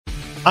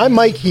I'm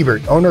Mike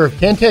Hebert, owner of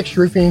Cantex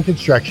Roofing and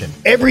Construction.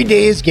 Every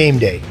day is game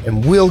day,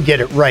 and we'll get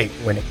it right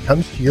when it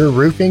comes to your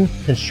roofing,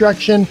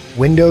 construction,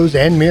 windows,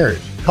 and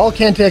mirrors. Call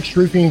Cantex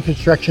Roofing and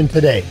Construction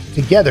today.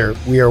 Together,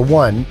 we are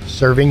one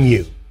serving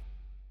you.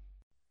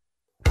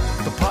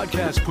 The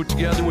podcast put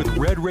together with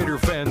Red Raider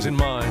fans in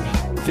mind.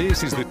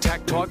 This is the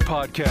Tech Talk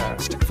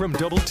Podcast from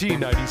Double T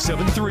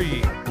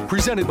 97.3,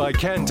 presented by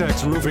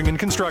Cantex Roofing and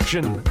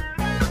Construction.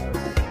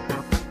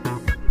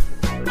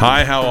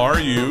 Hi, how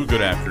are you?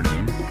 Good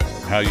afternoon.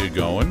 How you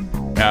going?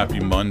 Happy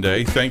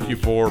Monday. Thank you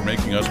for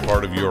making us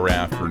part of your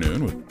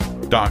afternoon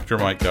with Dr.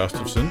 Mike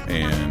Gustafson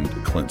and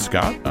Clint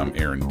Scott. I'm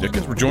Aaron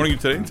Dickens. We're joining you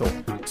today until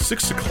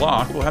 6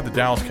 o'clock. We'll have the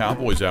Dallas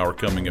Cowboys Hour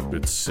coming up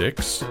at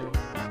 6.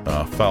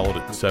 Followed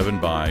at 7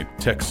 by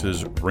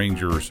Texas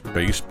Rangers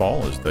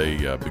baseball as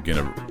they begin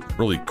a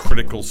really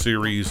critical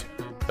series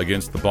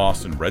against the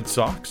Boston Red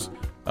Sox.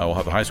 We'll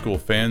have the high school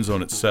fan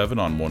zone at 7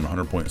 on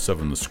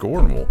 100.7 The Score,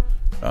 and we'll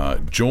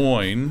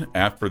join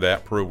after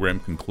that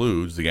program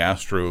concludes the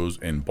Astros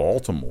in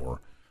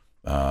Baltimore.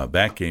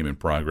 That game in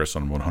progress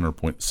on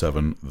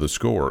 100.7 The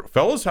Score.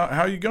 Fellas,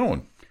 how you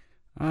going?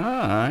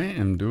 I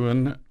am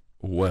doing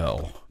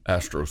well.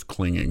 Astros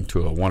clinging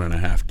to a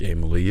 1.5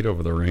 game lead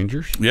over the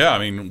Rangers. Yeah, I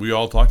mean, we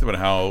all talked about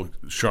how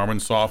Charmin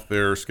soft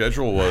their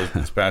schedule was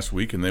this past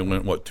week, and they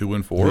went,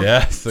 2-4?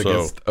 Yes,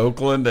 against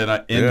Oakland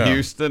and in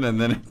Houston, and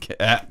then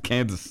at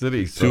Kansas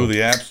City. So. Two of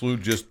the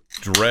absolute just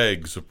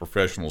dregs of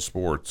professional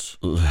sports.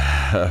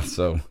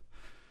 So,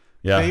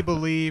 yeah. They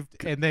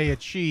believed and they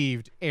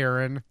achieved,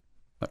 Aaron.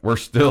 We're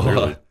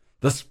still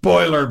the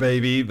spoiler,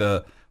 baby.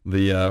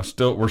 We're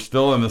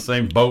still in the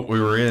same boat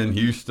we were in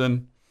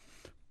Houston.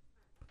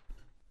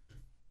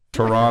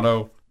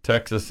 Toronto,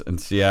 Texas,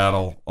 and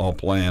Seattle all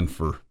playing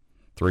for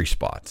 3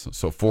 spots.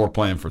 So 4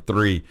 playing for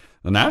 3.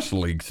 The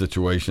National League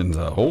situation's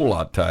a whole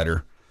lot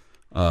tighter.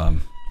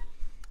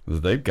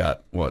 They've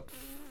got,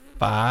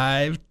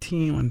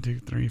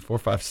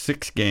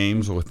 6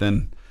 games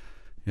within,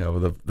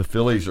 the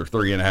Phillies are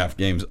 3.5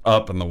 games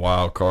up in the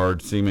wild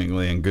card,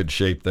 seemingly in good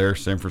shape there.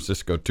 San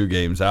Francisco 2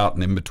 games out,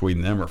 and in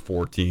between them are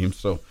 4 teams.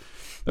 So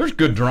there's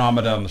good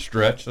drama down the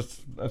stretch.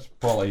 That's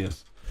probably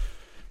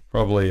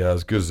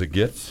as good as it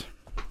gets.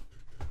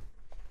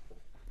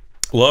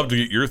 Love to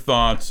get your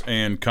thoughts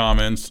and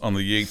comments on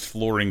the Yates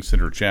Flooring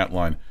Center chat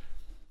line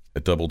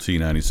at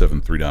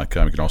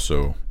doublet973.com. You can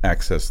also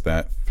access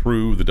that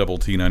through the Double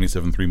T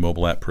 97.3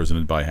 mobile app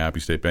presented by Happy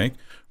State Bank.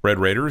 Red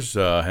Raiders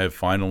have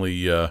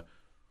finally,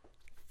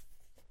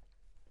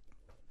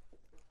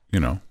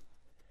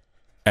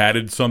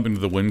 added something to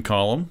the win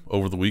column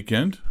over the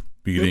weekend,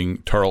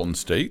 beating Tarleton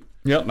State.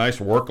 Yep, nice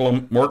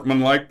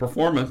workmanlike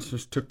performance.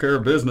 Just took care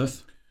of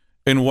business.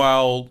 And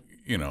while,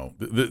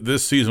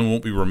 this season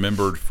won't be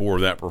remembered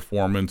for that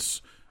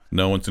performance,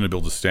 no one's going to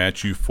build a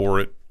statue for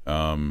it.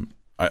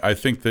 I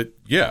think that,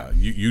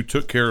 you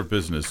took care of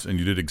business and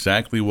you did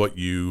exactly what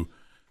you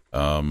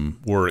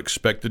were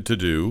expected to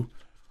do.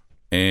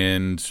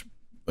 And,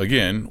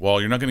 again, while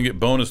you're not going to get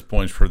bonus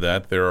points for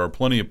that, there are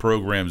plenty of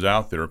programs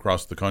out there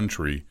across the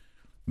country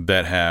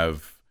that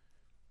have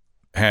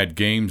had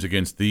games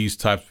against these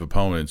types of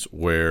opponents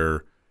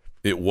where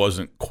it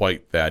wasn't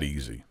quite that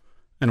easy.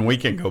 And we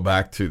can go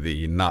back to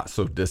the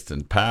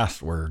not-so-distant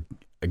past where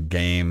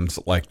games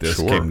like this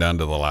came down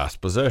to the last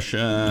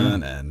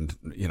possession and,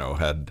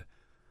 had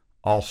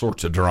all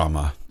sorts of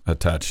drama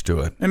attached to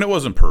it. And it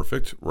wasn't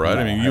perfect, right?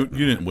 No, I mean,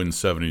 you didn't win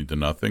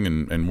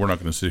 70-0, and we're not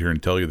going to sit here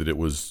and tell you that it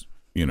was,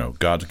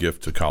 God's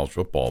gift to college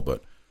football.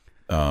 But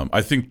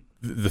I think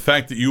the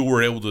fact that you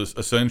were able to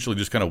essentially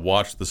just kind of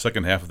watch the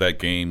second half of that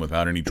game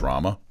without any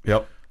drama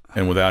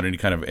and without any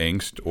kind of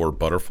angst or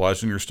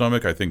butterflies in your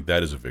stomach, I think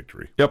that is a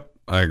victory. Yep.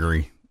 I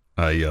agree.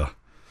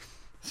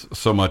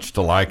 So much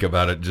to like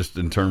about it, just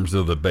in terms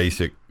of the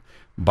basic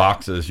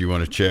boxes you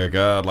want to check.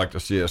 I'd like to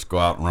see us go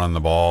out and run the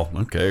ball.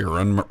 Okay,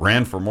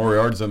 ran for more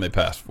yards than they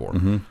passed for.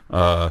 Mm-hmm.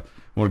 Want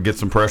to get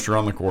some pressure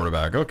on the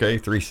quarterback. Okay,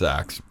 3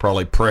 sacks.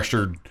 Probably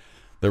pressured.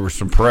 There was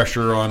some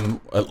pressure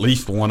on at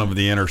least one of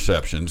the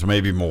interceptions,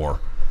 maybe more.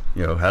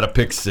 Had a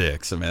pick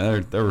 6. I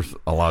mean, there was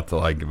a lot to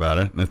like about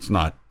it, and it's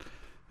not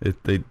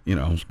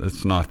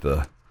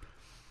the.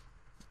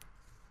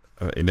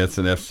 And it's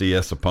an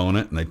FCS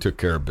opponent, and they took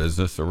care of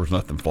business. There was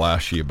nothing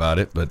flashy about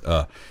it. But,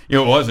 it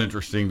was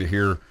interesting to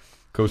hear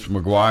Coach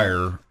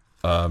McGuire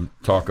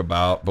talk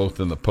about,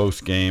 both in the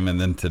post game and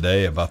then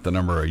today, about the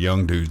number of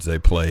young dudes they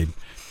played.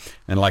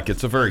 And,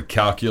 it's a very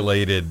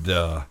calculated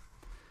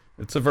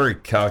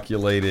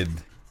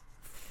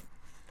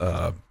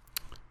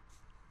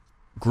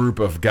group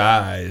of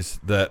guys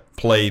that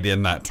played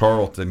in that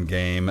Tarleton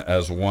game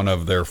as one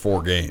of their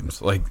 4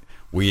 games.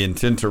 We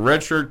intend to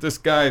redshirt this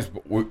guy,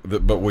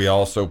 but we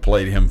also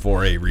played him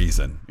for a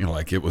reason.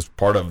 It was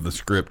part of the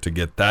script to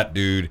get that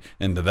dude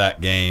into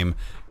that game,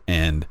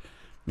 and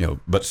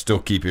but still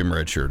keep him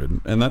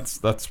redshirted, and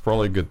that's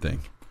probably a good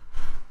thing.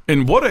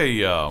 And what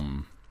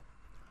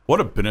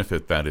a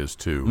benefit that is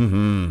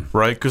too,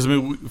 right? Because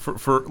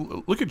for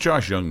look at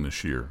Josh Young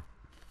this year,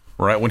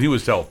 right? When he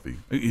was healthy,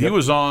 he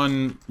was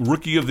on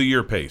Rookie of the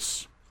Year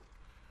pace.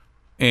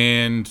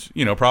 and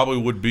probably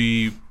would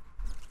be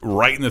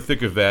right in the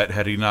thick of that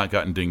had he not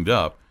gotten dinged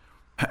up.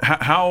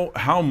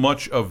 How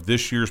much of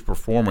this year's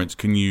performance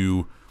can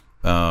you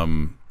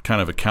kind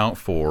of account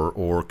for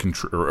or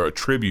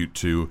attribute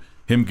to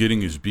him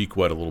getting his beak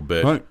wet a little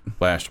bit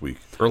last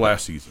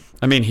season?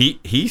 I mean,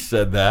 he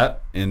said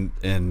that in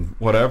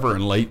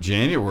late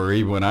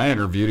January when I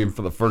interviewed him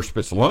for the First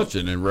Pitch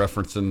Luncheon, and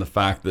referencing the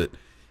fact that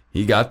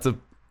he got to,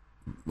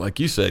 like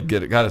you said,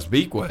 got his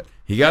beak wet.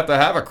 He got to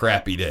have a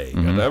crappy day.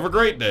 Got to have a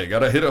great day. Got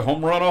to hit a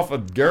home run off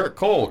of Garrett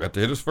Cole. Got to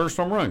hit his first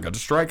home run. Got to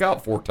strike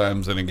out 4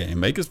 times in a game.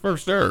 Make his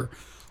first error.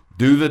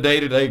 Do the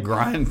day-to-day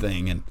grind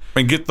thing. And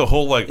get the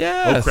whole,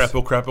 yes.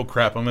 oh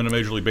crap, I'm in a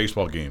Major League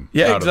Baseball game.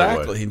 Yeah,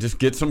 exactly. And just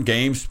get some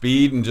game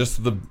speed and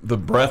just the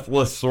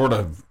breathless sort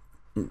of,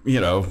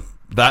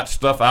 that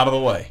stuff out of the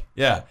way.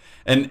 Yeah.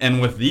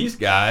 And with these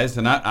guys,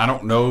 and I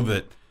don't know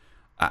that,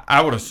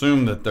 I would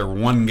assume that their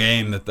one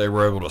game that they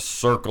were able to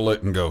circle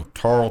it and go,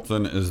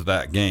 Tarleton is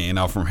that game.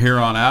 Now, from here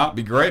on out, it'd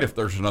be great if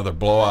there's another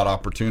blowout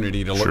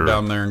opportunity to look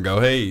down there and go,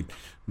 hey,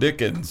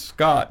 Dickens,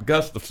 Scott,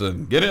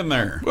 Gustafson, get in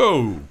there.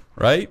 Whoa.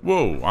 Right?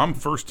 Whoa, I'm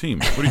first team.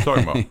 What are you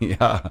talking about?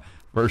 Yeah,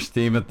 first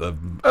team at the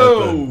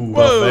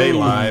buffet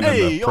line in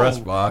the press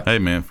box. Hey,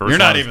 man. You're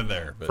not even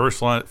there. But. First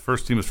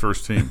team is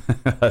first team.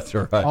 That's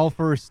right. All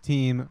first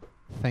team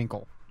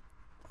Thankle.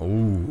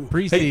 Oh,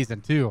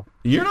 preseason too.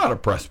 You're not a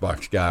press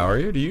box guy, are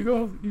you? Do you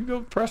go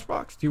press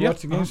box? Do you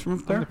watch the games from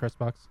up there? I'm the press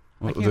box.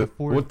 I can't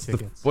afford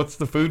tickets. What's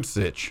the food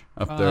sitch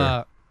up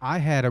there? I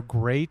had a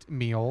great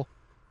meal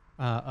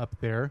up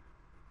there.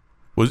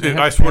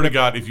 I swear to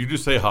God, if you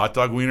just say hot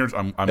dog wieners,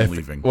 I'm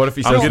leaving. What if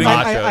he says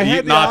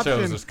nacho?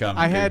 Nachos is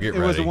coming. It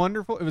was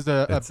wonderful. It was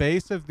a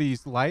base of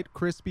these light,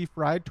 crispy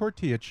fried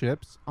tortilla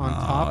chips. On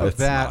top of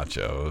that,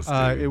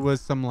 nachos, it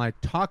was some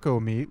taco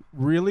meat,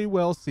 really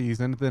well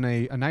seasoned. Then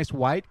a nice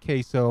white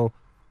queso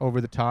over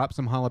the top,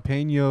 some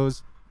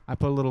jalapenos. I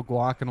put a little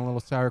guac and a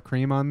little sour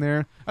cream on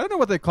there. I don't know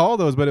what they call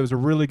those, but it was a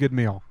really good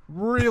meal.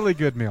 Really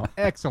good meal.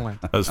 Excellent.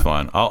 That's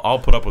fine. I'll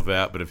put up with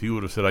that. But if he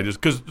would have said,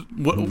 because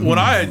when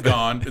I had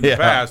gone in the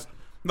past,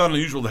 not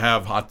unusual to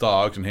have hot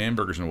dogs and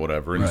hamburgers and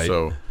whatever. And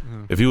so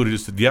if he would have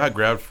just said, I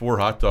grabbed 4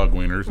 hot dog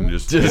wieners and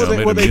just made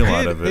a meal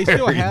out of it. They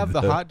still have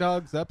the hot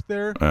dogs up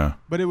there,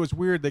 but it was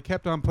weird. They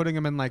kept on putting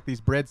them in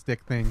these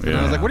breadstick things. And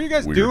I was like, what are you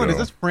guys doing? Is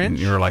this French? And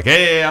you were like,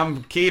 hey,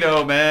 I'm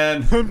keto,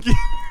 man.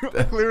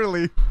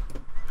 Clearly.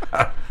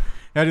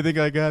 How do you think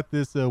I got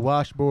this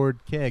washboard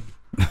keg?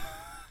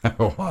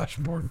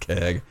 Washboard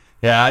keg.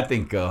 Yeah, I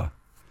think, that's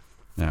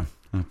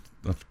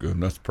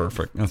good. That's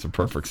perfect. That's a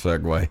perfect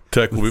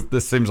segue.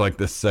 This seems like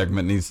this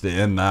segment needs to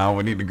end now.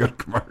 We need to go to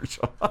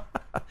commercial.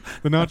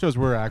 The nachos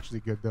were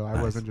actually good, though.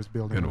 I wasn't just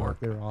building them up.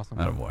 They were awesome.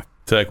 Attaboy.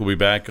 Tech will be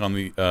back on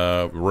the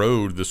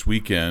road this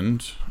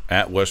weekend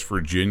at West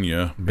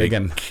Virginia. Big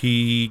and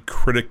key,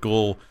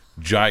 critical,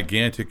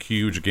 gigantic,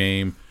 huge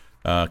game.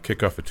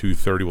 Kickoff at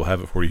 2:30. We'll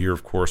have it for you here,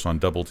 of course, on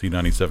Double T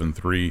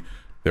 97.3.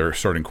 Their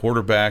starting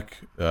quarterback,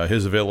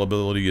 his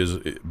availability is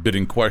a bit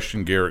in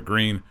question, Garrett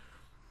Green.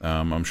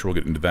 I'm sure we'll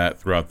get into that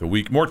throughout the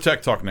week. More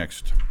Tech Talk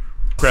next.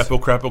 Crap, oh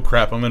crap, oh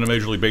crap. I'm in a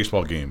Major League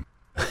Baseball game.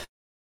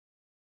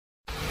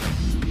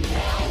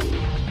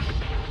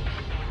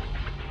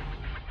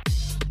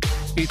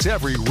 It's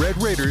every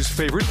Red Raiders'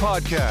 favorite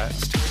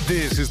podcast.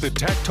 This is the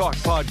Tech Talk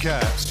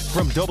Podcast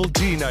from Double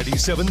T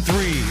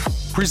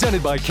 97.3,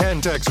 presented by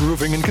Cantex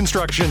Roofing and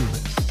Construction.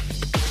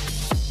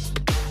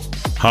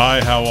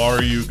 Hi, how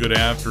are you? Good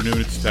afternoon.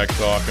 It's Tech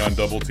Talk on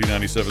Double T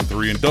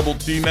 97.3 and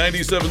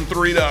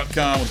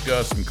DoubleT973.com with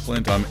Gus and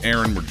Clint. I'm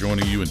Aaron. We're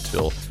joining you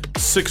until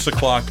 6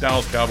 o'clock.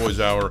 Dallas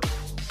Cowboys Hour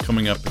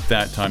coming up at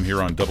that time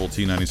here on Double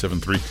T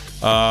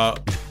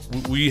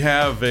 97.3. We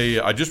have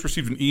I just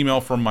received an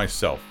email from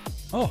myself.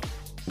 Oh.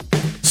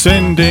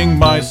 Sending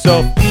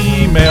myself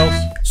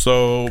emails.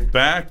 So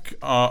back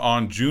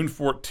on June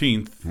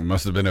 14th. It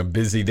must have been a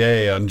busy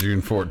day on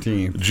June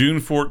 14th. June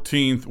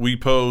 14th, we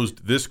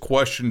posed this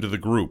question to the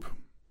group.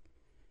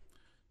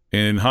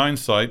 In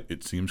hindsight,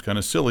 it seems kind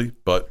of silly,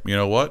 but you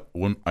know what?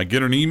 When I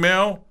get an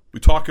email, we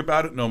talk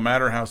about it no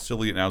matter how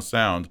silly it now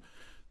sounds.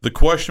 The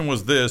question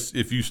was this: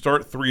 if you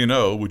start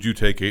 3-0, would you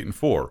take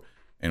 8-4?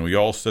 And we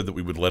all said that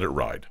we would let it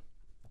ride.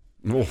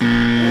 Oh.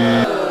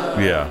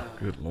 Yeah.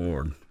 Good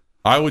Lord.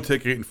 I would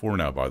take 8-4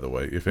 now, by the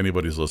way, if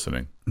anybody's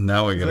listening.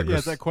 Now we got to go.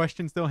 Is that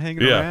question still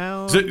hanging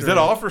around? Is that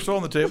offer still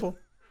on the table?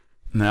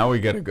 Now we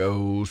got to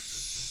go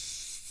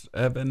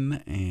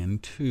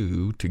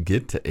 7-2 to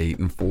get to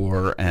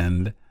 8-4,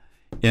 and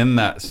in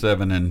that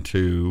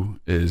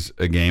 7-2 is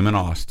a game in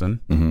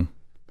Austin,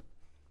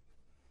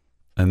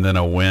 and then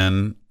a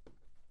win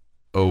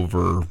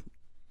over.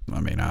 I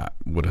mean, I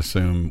would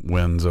assume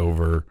wins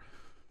over.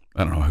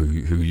 I don't know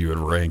who you would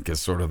rank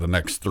as sort of the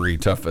next 3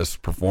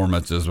 toughest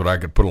performances, but I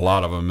could put a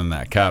lot of them in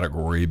that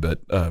category. But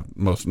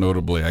most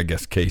notably, I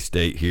guess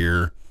K-State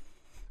here,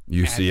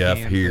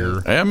 UCF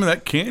here. I mean,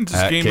 that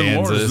Kansas game in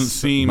Florida doesn't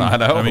seem. I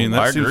know. I mean,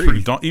 that I seems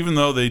agree. pretty. Even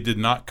though they did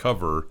not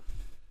cover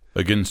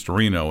against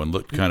Reno and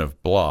looked kind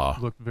of blah.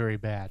 Looked very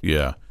bad.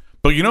 Yeah,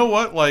 but you know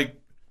what?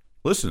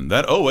 listen,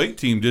 that 08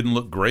 team didn't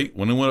look great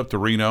when it went up to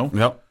Reno.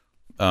 Yep.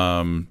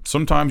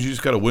 Sometimes you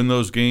just got to win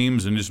those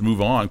games and just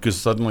move on, because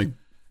Suddenly,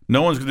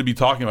 no one's going to be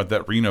talking about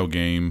that Reno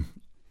game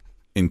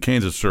in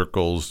Kansas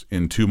circles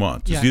in 2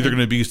 months. Yeah, it's either and-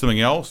 going to be something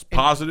else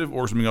positive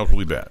or something else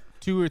really bad.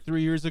 2 or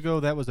 3 years ago,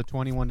 that was a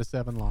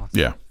 21-7 loss.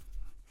 Yeah.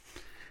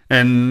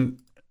 and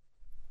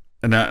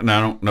I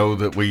don't know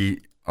that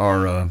we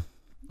are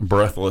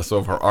breathless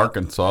over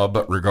Arkansas,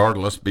 but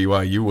regardless,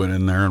 BYU went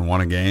in there and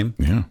won a game.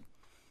 Yeah.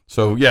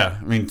 So yeah,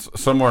 I mean,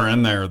 somewhere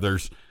in there,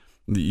 there's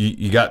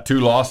you got 2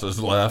 losses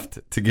left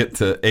to get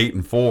to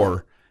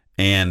 8-4,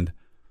 and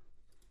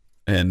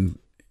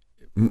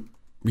you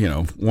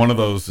know, one of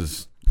those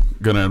is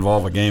going to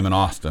involve a game in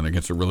Austin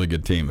against a really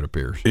good team. It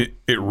appears. It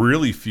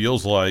really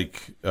feels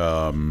like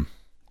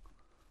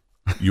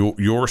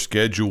your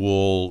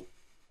schedule.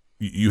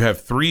 You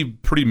have 3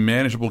 pretty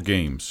manageable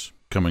games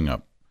coming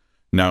up.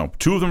 Now,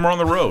 2 of them are on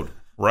the road,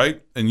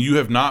 right? And you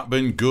have not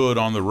been good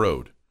on the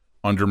road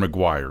under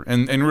McGuire,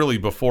 and really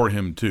before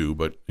him too.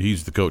 But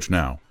he's the coach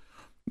now.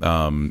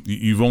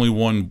 You've only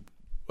won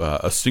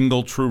a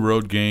single true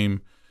road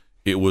game.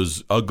 It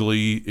was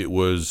ugly. It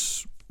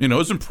was, it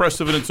was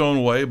impressive in its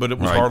own way, but it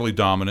was hardly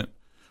dominant.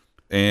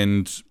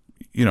 And,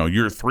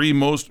 your 3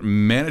 most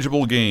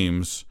manageable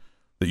games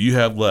that you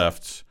have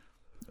left,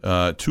 2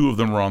 of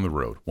them are on the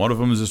road. One of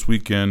them is this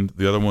weekend.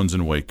 The other one's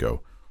in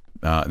Waco.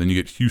 Then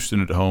you get Houston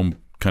at home,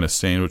 kind of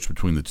sandwiched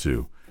between the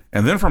 2.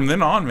 And then from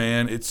then on,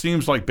 man, it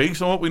seems like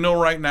based on what we know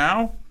right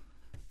now,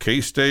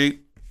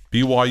 K-State,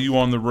 BYU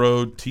on the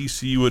road,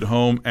 TCU at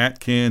home, at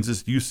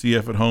Kansas,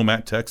 UCF at home,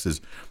 at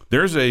Texas.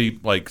 There's a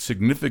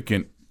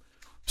significant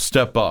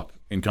step up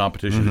in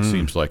competition, it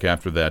seems like,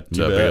 after that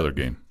Baylor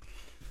game.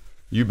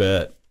 You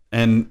bet.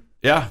 And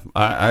yeah,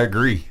 I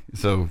agree.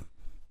 So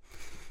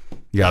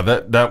yeah,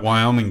 that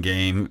Wyoming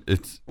game,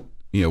 it's,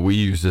 we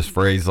used this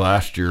phrase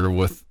last year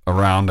with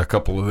around a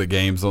couple of the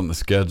games on the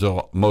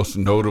schedule, most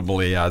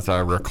notably, as I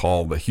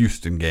recall, the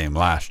Houston game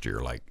last year,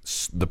 like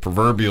the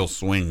proverbial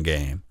swing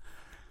game.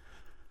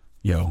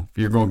 If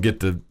you're going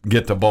to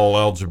get the bowl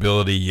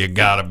eligibility, you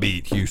got to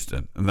beat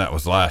Houston, and that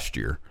was last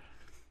year.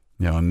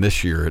 And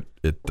this year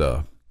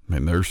the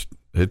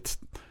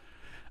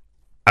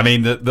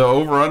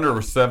over under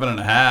was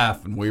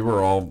 7.5, and we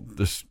were all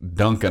just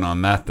dunking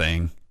on that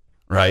thing,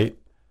 right?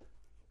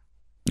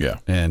 Yeah,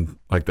 and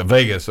like the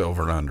Vegas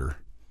over and under,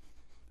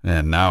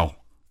 and now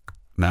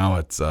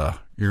it's you're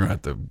gonna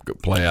have to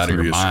play out of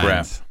your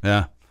minds.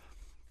 Yeah.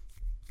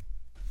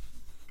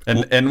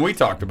 And we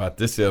talked about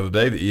this the other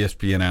day. The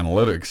ESPN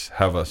analytics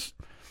have us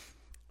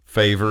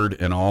favored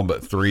in all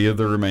but 3 of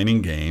the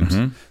remaining games.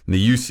 And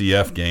the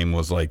UCF game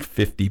was like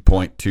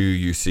 50.2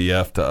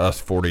 UCF to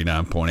us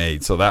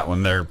 49.8. So that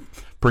one there,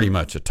 pretty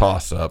much a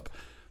toss up.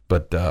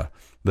 But the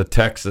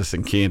Texas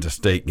and Kansas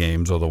State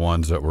games are the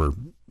ones that were,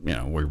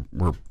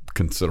 we're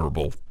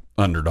considerable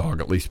underdog,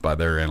 at least by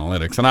their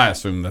analytics. And I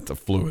assume that's a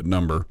fluid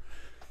number.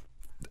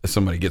 If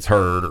somebody gets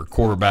hurt or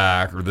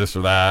quarterback or this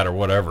or that or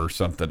whatever,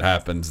 something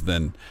happens,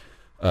 then,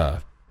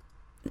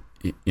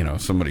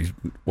 somebody's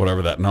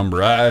whatever that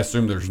number. I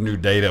assume there's new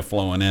data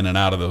flowing in and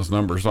out of those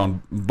numbers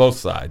on both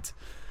sides.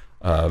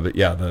 But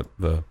yeah,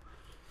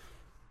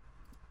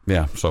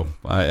 So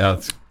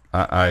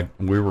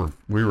we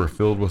were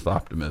filled with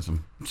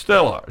optimism.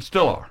 Still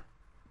are.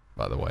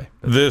 By the way,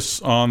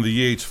 this on the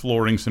Yates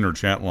Flooring Center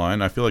chat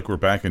line. I feel like we're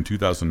back in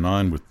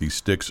 2009 with the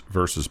sticks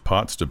versus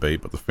pots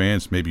debate, but the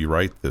fans may be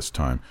right this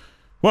time.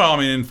 Well, I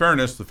mean, in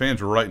fairness, the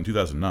fans were right in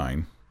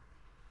 2009.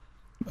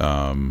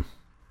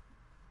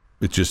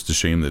 It's just a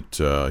shame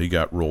that he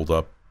got rolled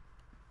up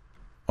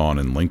on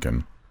in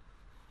Lincoln.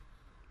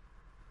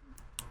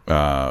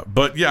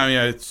 But yeah, I mean,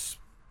 it's.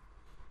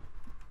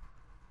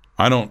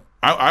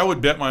 I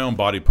would bet my own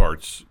body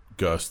parts,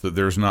 Gus, that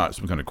there's not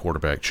some kind of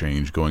quarterback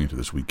change going into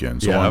this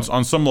weekend. So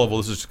on some level,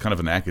 this is kind of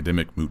an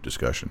academic moot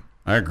discussion.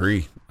 I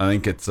agree. I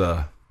think it's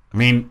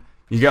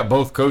you got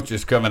both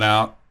coaches coming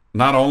out,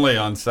 not only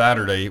on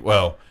Saturday,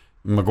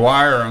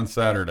 McGuire on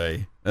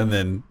Saturday, and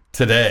then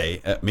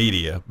today at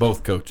media,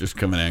 both coaches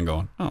coming in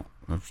going,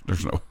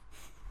 this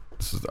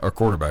is our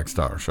quarterback's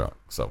tire shot.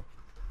 So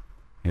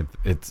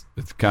it's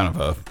kind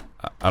of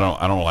I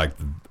don't like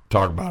to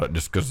talk about it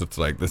just because it's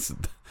like this.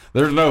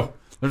 There's no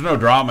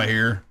drama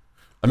here.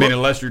 I mean,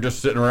 unless you're just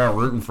sitting around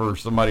rooting for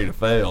somebody to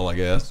fail, I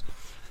guess.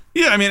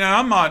 Yeah, I mean,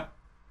 I'm not.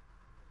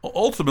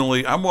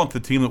 Ultimately, I want the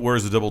team that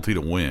wears the double T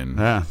to win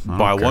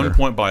by 1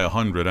 point, by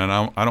 100, and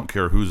I don't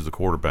care who's the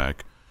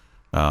quarterback.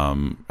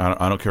 I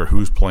don't care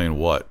who's playing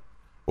what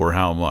or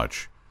how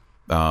much.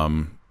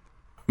 But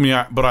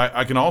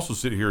I can also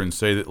sit here and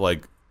say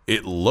that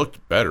it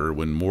looked better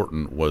when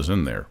Morton was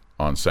in there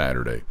on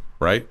Saturday,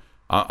 right?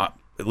 At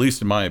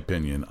least in my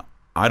opinion.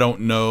 I don't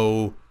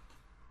know.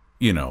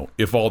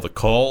 If all the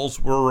calls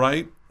were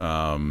right,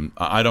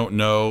 I don't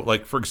know.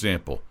 Like, for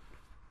example,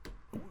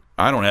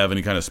 I don't have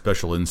any kind of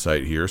special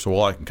insight here, so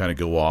all I can kind of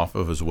go off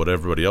of is what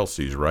everybody else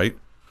sees, right?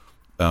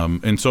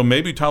 And so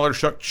maybe Tyler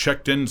Shuck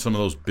checked in some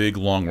of those big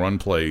long run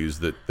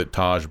plays that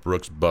Taj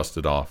Brooks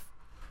busted off,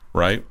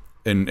 right?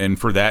 And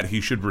for that, he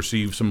should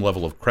receive some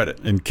level of credit.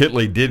 And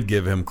Kitley did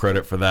give him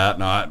credit for that.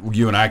 Now,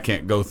 you and I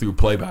can't go through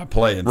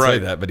play-by-play and say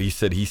that, but he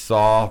said he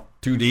saw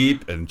too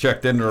deep and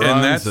checked into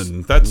runs.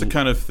 And that's the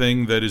kind of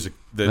thing that is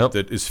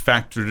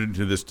factored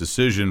into this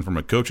decision from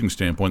a coaching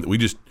standpoint, that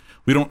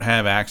we don't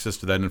have access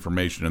to that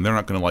information, and they're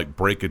not going to like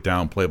break it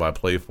down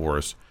play-by-play for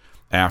us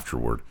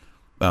afterward.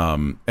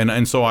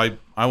 And so I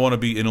want to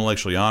be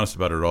intellectually honest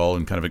about it all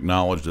and kind of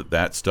acknowledge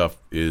that stuff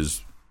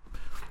is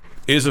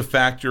a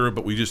factor,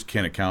 but we just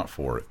can't account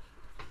for it.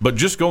 But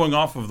just going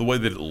off of the way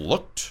that it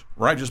looked,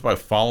 right, just by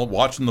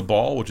watching the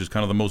ball, which is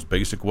kind of the most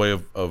basic way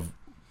of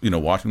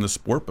watching the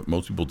sport, but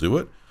most people do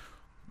it.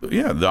 But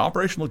yeah, the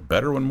operation looked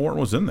better when Morton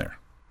was in there.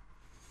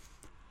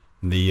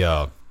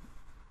 We'll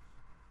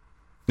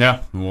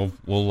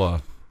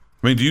I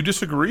mean, do you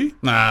disagree?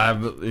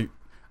 Nah,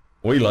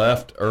 we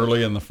left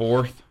early in the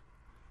fourth,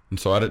 and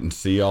so I didn't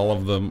see all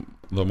of the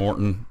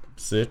Morton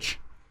sitch.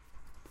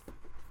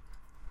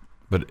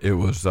 But it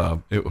was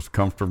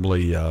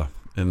comfortably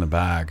in the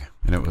bag,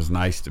 and it was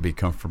nice to be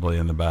comfortably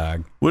in the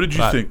bag. What did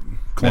you think,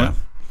 Clint?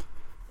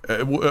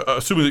 Yeah.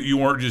 Assuming that you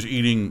weren't just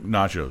eating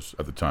nachos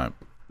at the time,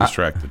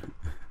 distracted.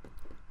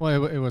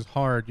 Well, it was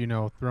hard,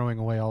 throwing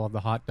away all of the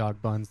hot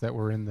dog buns that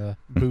were in the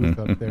booth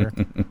up there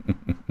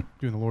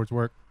doing the Lord's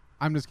work.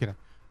 I'm just kidding.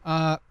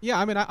 I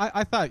mean,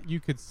 I thought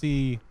you could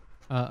see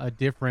a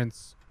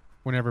difference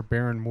whenever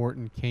Baron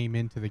Morton came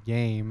into the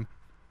game.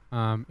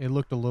 It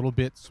looked a little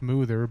bit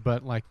smoother,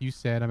 but like you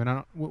said, I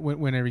mean,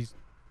 whenever he's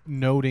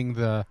noting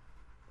the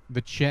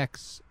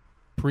checks,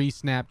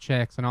 pre-snap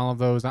checks, and all of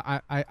those,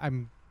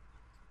 I'm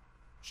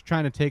just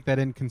trying to take that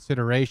in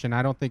consideration.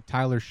 I don't think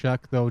Tyler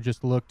Shuck, though,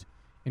 just looked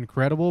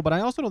incredible, but I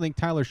also don't think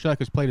Tyler Shuck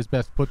has played his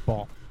best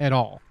football at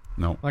all.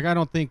 No. Like, I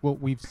don't think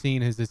what we've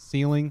seen is his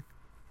ceiling.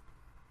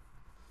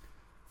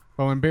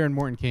 But when Baron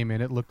Morton came in,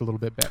 it looked a little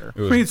bit better.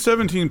 I mean,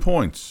 17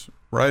 points,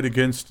 right,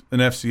 against an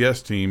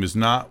FCS team is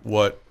not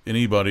what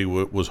anybody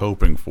was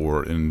hoping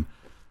for in,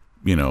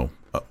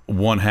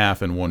 one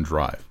half and one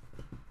drive.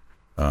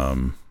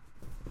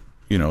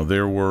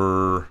 There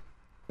were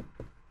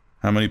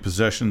how many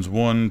possessions?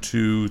 1,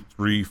 2,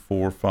 3,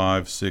 4,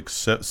 5,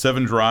 6,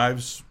 7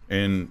 drives,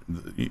 and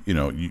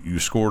you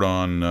scored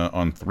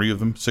on 3 of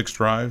them. 6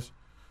 drives,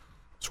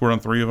 scored on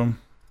 3 of them.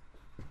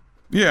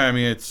 Yeah, I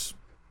mean, it's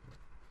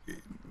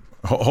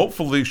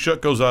hopefully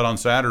Shuck goes out on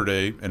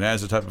Saturday and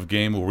has the type of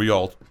game where we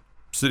all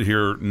sit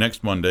here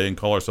next Monday and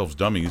call ourselves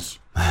dummies.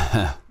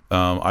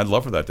 I'd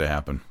love for that to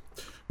happen.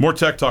 More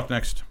Tech Talk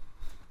next.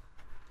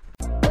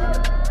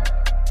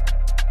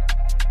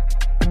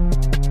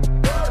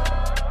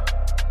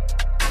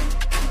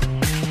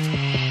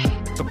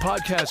 The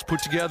podcast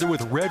put together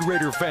with Red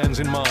Raider fans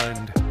in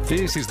mind.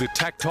 This is the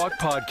Tech Talk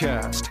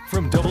Podcast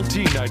from Double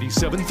T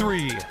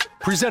 97.3,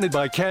 presented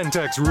by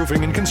Cantex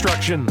Roofing and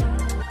Construction.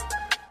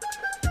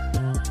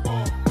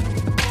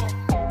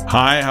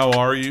 Hi, how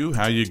are you?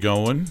 How you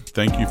going?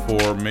 Thank you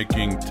for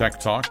making Tech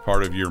Talk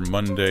part of your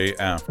Monday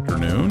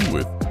afternoon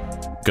with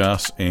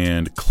Gus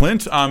and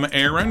Clint. I'm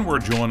Aaron. We're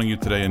joining you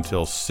today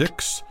until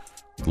 6.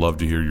 Love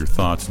to hear your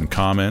thoughts and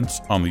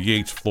comments on the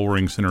Yates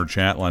Flooring Center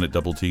chat line at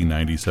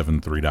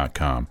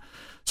doublet973.com.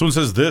 Someone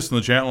says this in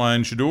the chat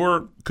line: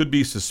 Shedeur could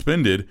be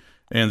suspended,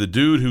 and the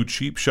dude who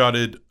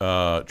cheap-shotted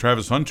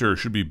Travis Hunter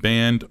should be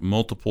banned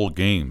multiple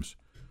games.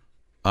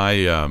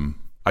 I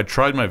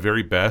tried my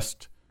very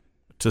best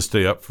to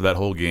stay up for that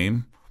whole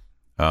game,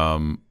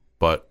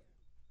 but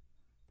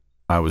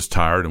I was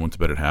tired and went to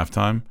bed at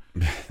halftime.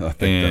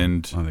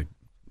 When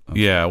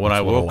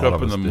I woke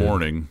up in the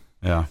morning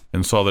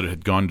and saw that it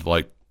had gone to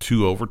like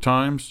 2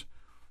 overtimes,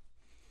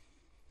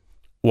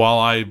 while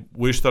I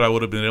wish that I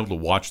would have been able to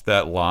watch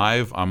that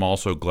live, I'm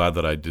also glad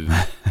that I didn't.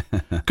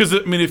 Because, I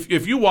mean,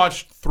 if you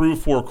watch through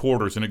 4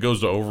 quarters and it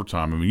goes to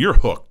overtime, I mean, you're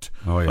hooked.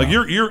 Oh, yeah. Like,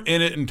 you're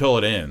in it until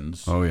it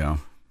ends. Oh, yeah.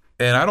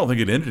 And I don't think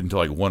it ended until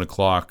like 1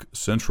 o'clock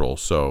Central,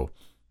 so.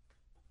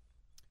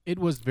 It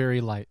was very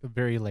late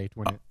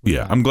when it.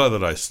 Yeah, I'm glad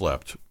that I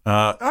slept.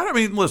 I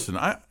mean, listen,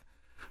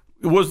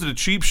 was it a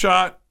cheap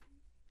shot?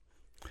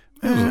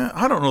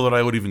 I don't know that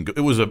I would even go.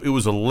 It was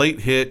a late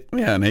hit.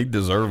 Yeah, and he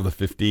deserved the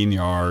 15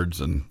 yards,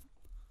 and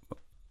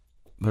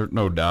there's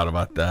no doubt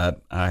about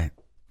that. But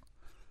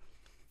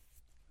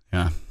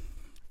I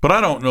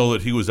don't know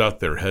that he was out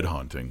there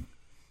headhunting.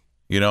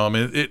 I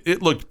mean,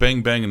 it looked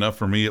bang bang enough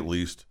for me at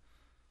least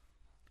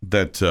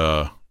that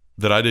I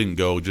didn't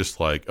go just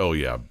like, oh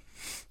yeah,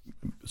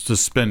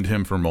 suspend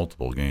him for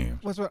multiple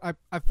games. Well, so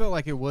I felt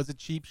like it was a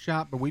cheap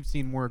shot, but we've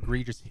seen more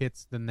egregious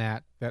hits than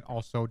that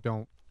also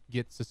don't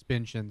get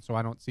suspension, so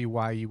I don't see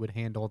why you would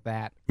handle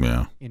that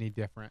any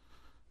different.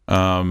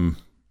 The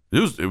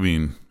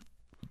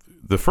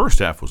first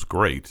half was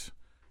great.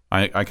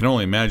 I can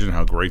only imagine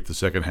how great the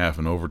second half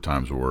and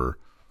overtimes were.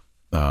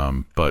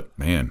 But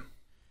man,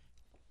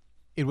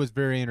 it was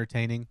very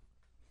entertaining.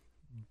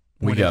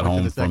 We got home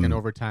to the second from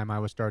overtime. I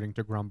was starting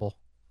to grumble.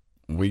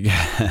 We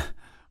got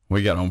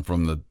home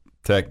from the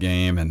Tech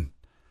game,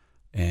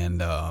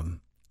 and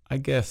I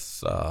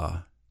guess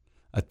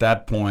at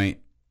that point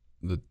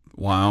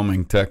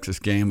Wyoming-Texas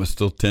game was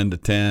still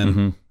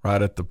 10-10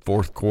 right at the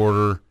fourth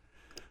quarter.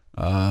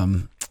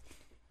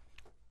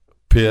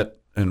 Pitt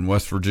and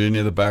West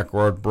Virginia, the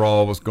backward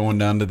brawl was going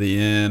down to the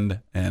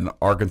end, and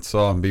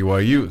Arkansas and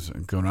BYU was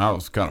going. I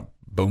was kind of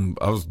boom.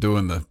 I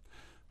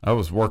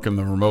was working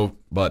the remote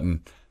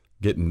button,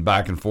 getting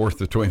back and forth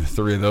between the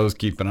three of those,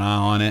 keeping an eye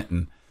on it,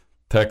 and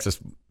Texas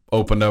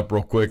opened up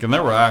real quick. And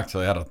there were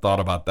actually, I had a thought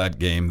about that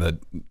game that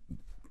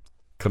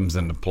comes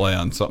into play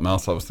on something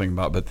else I was thinking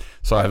about, but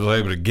so I was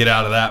able to get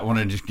out of that one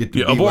and just get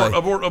to abort,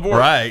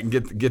 right, and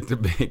get to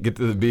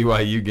the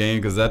BYU game,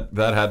 because that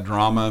had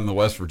drama, and the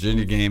West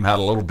Virginia game had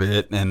a little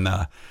bit, and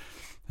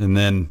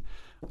then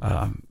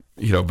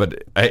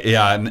but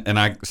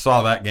I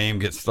saw that game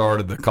get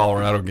started, the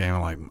Colorado game.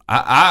 I'm like,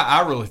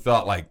 I really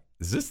thought, like,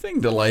 is this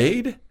thing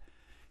delayed?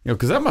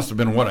 Because that must have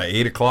been an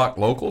 8:00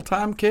 local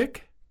time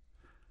kick.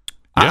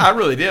 Yeah. I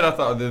really did. I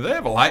thought, did they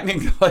have a lightning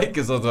delay?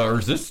 Because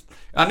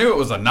I knew it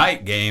was a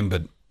night game,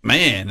 but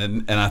man,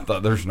 and I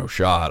thought, there's no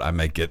shot I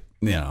make it.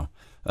 I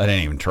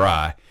didn't even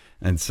try,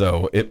 and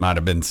so it might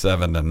have been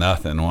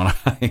 7-0 when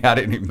I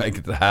didn't even make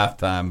it to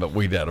halftime. But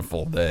we'd had a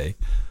full day.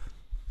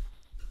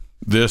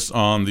 This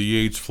on the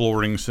Yates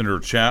Flooring Center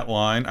chat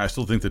line. I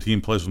still think the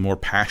team plays with more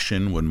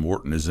passion when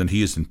Morton is in.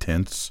 He is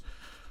intense.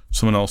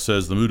 Someone else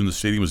says the mood in the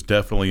stadium was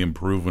definitely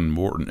improved when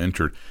Morton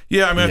entered.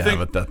 Yeah, I mean, I think,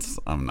 but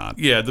I'm not.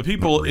 Yeah, the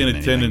people in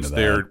attendance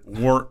there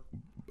weren't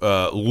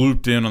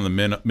looped in on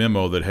the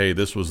memo that, hey,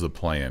 this was the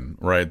plan,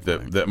 right?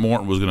 That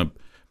Morton was going to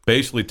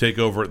basically take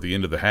over at the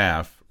end of the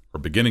half, or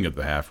beginning of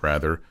the half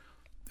rather,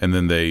 and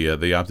then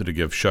they opted to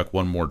give Shuck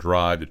one more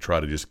drive to try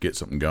to just get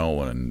something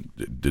going, and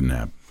it didn't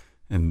happen.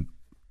 And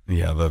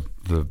yeah,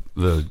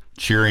 the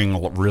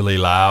cheering really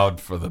loud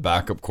for the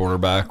backup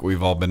quarterback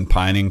we've all been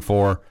pining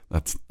for.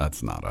 That's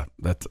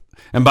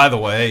and by the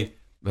way,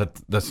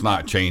 that's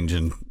not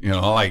changing.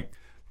 Like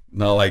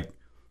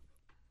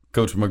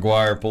Coach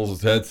McGuire pulls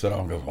his headset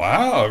on and goes,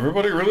 "Wow,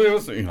 everybody really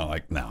was."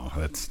 No,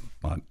 that's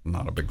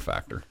not a big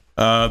factor.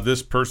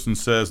 This person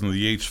says in the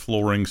Yates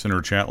Flooring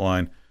Center chat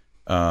line,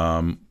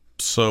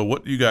 so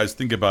what do you guys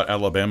think about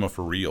Alabama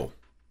for real?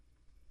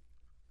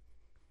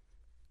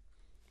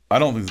 I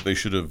don't think that they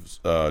should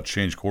have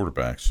changed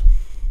quarterbacks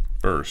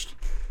first.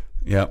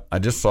 Yeah, I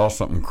just saw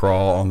something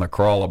on the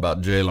crawl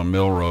about Jalen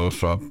Milroe,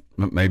 so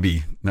that may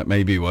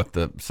be what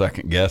the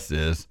second guess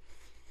is,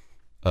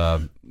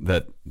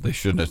 that they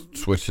shouldn't have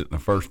switched it in the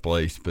first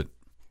place, but it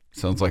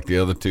sounds like the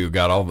other two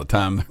got all the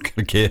time they're going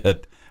to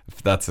get,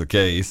 if that's the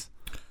case.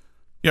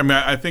 Yeah, I mean,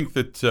 I think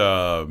that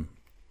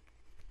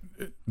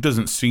it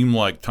doesn't seem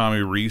like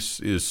Tommy Rees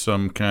is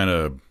some kind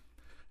of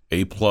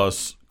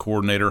A-plus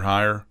coordinator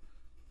hire.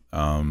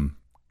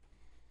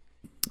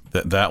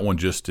 That one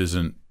just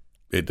isn't.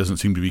 It doesn't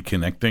seem to be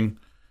connecting,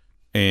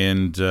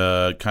 and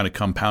kind of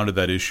compounded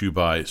that issue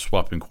by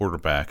swapping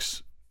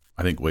quarterbacks.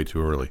 I think way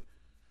too early.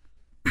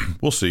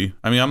 We'll see.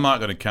 I mean, I'm not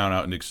going to count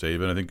out Nick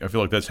Saban. I feel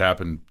like that's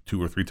happened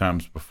 2 or 3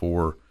 times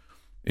before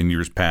in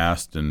years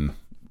past, and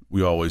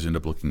we always end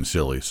up looking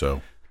silly.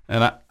 So.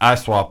 And I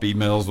swap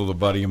emails with a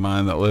buddy of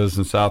mine that lives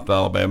in South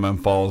Alabama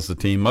and follows the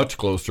team much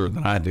closer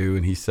than I do,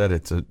 and he said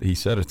it's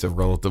a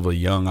relatively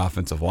young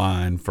offensive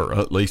line for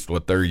at least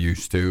what they're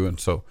used to, and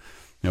so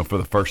for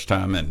the first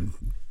time in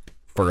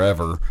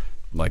forever,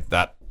 like,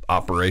 that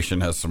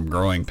operation has some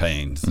growing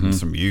pains and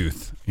some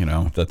youth.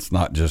 That's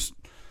not just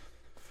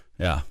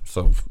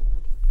So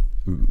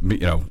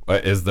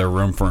is there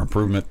room for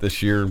improvement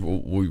this year?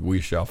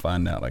 We shall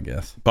find out, I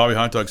guess. Bobby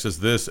Hot Dog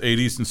says this: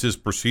 AD, since his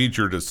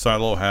procedure, does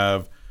Silo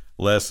have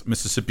less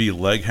Mississippi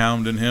leg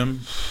hound in him?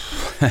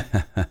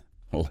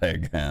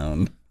 Leg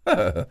hound.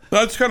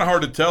 That's kind of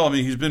hard to tell. I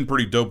mean, he's been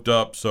pretty doped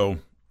up, so.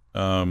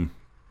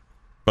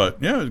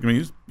 But yeah, I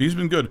mean, he's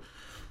been good.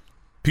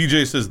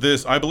 PJ says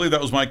this: I believe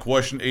that was my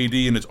question, AD,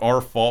 and it's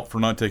our fault for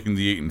not taking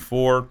the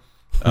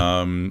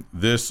 8-4.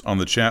 This on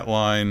the chat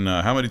line: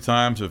 how many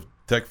times have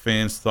Tech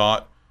fans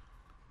thought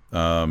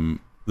that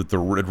the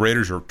Red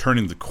Raiders are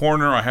turning the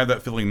corner? I have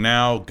that feeling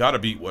now. Got to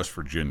beat West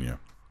Virginia.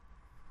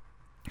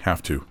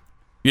 Have to.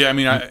 Yeah, I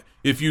mean,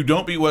 if you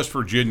don't beat West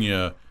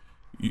Virginia,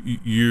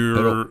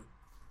 you're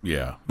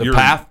the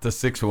path to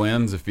 6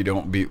 wins. If you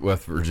don't beat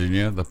West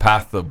Virginia, the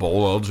path to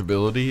bowl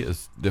eligibility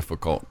is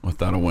difficult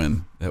without a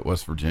win at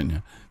West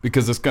Virginia,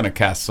 because it's going to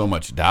cast so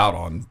much doubt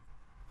on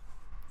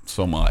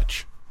so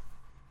much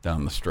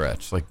down the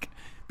stretch. Like,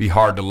 be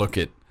hard to look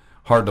at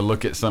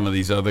some of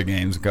these other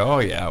games and go, oh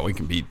yeah, we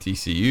can beat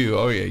TCU.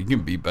 Oh yeah, you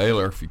can beat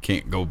Baylor if you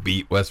can't go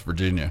beat West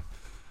Virginia.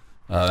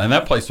 And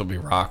that place will be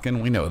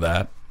rocking. We know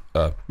that.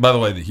 By the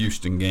way, the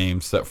Houston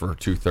game set for a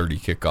 2:30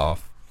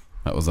 kickoff.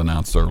 That was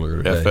announced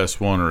earlier today.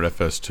 FS1 or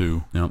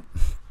FS2. Yep.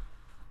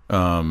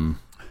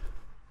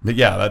 But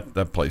yeah,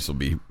 that place will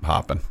be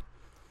hopping,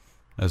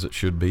 as it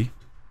should be.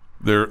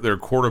 Their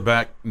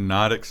quarterback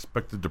not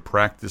expected to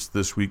practice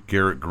this week,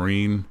 Garrett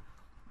Green.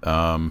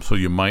 So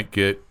you might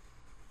get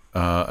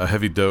a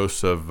heavy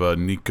dose of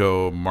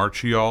Nico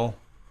Marchial,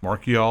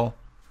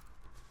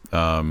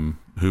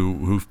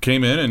 who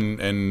came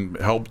in and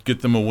helped get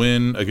them a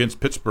win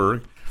against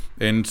Pittsburgh.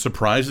 And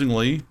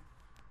surprisingly,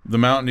 the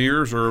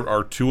Mountaineers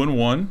are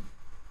 2-1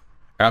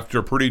 after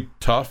a pretty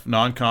tough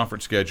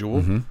non-conference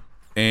schedule. Mm-hmm.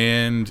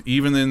 And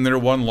even in their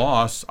one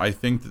loss, I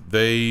think that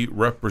they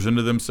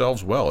represented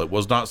themselves well. It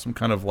was not some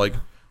kind of like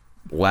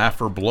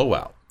laugh or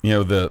blowout. You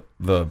know,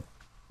 the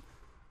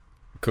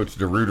Coach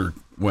DeRuyter,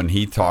 when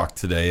he talked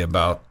today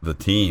about the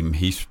team,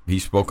 he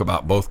spoke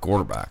about both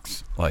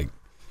quarterbacks. Like,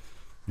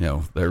 you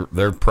know,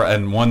 they're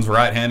and one's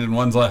right-handed and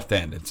one's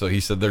left-handed. So he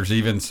said there's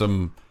even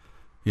some,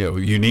 you know,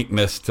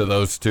 uniqueness to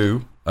those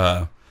two.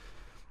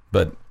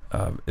 But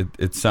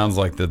it sounds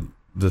like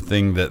the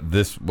thing that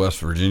this West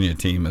Virginia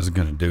team is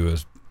going to do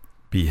is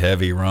be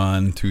heavy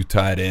run, 2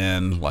 tight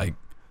end, like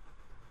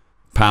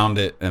pound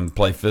it and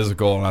play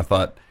physical. And I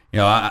thought, you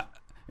know, I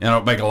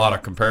don't make a lot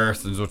of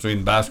comparisons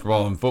between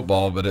basketball and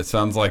football, but it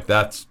sounds like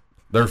that's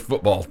their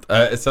football.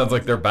 It sounds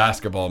like their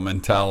basketball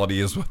mentality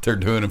is what they're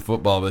doing in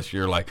football this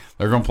year. Like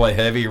they're going to play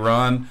heavy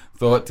run,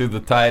 throw it to the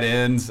tight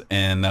ends,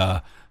 and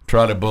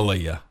try to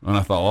bully you. And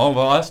I thought, well, the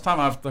last time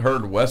I've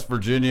heard West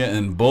Virginia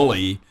and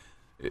bully,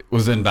 it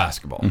was in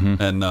basketball.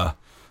 Mm-hmm. And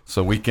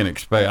so we can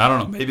expect, I don't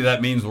know, maybe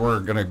that means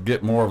we're going to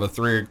get more of a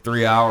 3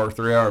 hour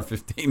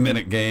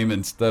 15-minute game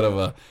instead of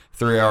a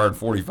 3 hour and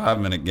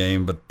 45-minute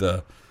game.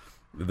 But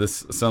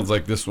this sounds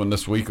like this one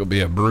this week will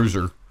be a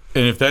bruiser.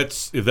 And if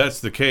that's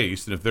the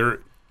case, and if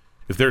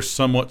they're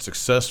somewhat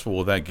successful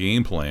with that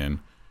game plan,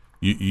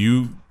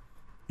 you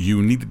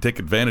need to take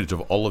advantage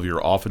of all of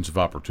your offensive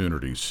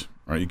opportunities.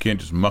 Right? You can't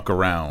just muck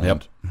around.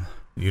 Yep.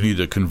 You need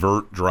to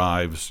convert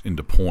drives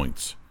into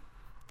points.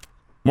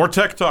 More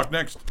Tech Talk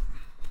next.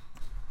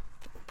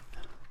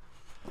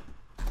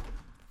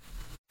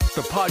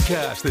 The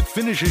podcast that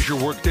finishes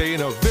your workday in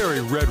a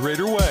very Red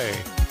Raider way.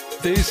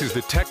 This is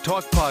the Tech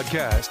Talk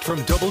Podcast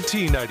from Double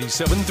T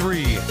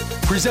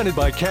 97.3, presented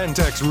by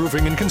Cantex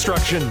Roofing and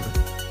Construction.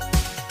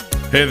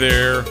 Hey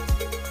there,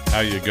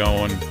 how you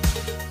going?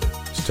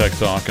 It's Tech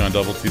Talk on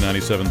Double T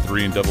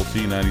 97.3 and Double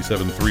T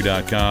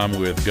 97.3.com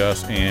with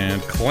Gus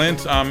and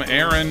Clint. I'm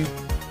Aaron.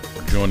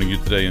 We're joining you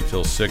today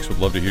until 6. Would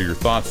love to hear your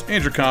thoughts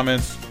and your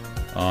comments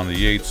on the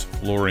Yates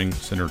Flooring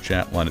Center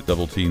chat line at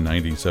Double T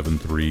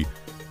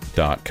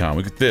 97.3.com.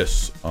 We get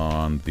this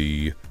on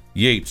the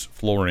Yates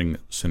Flooring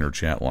Center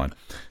chat line.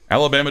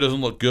 Alabama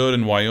doesn't look good,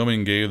 and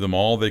Wyoming gave them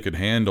all they could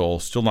handle.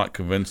 Still not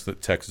convinced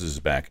that Texas is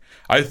back.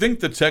 I think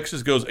the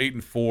Texas goes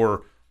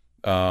 8-4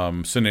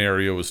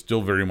 scenario is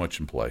still very much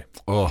in play.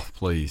 Oh,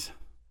 please.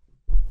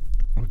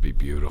 It would be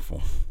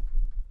beautiful.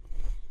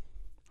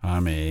 I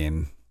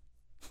mean,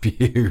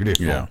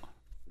 beautiful. Yeah.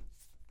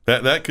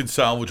 That could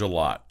salvage a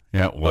lot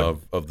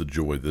of the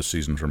joy this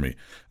season for me.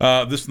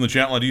 This in the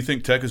chat line, do you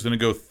think Tech is going to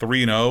go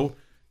 3-0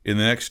 in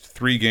the next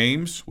 3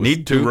 games? With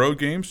Need to. 2 road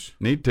games?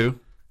 Need to.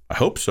 I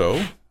hope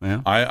so.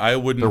 Yeah. I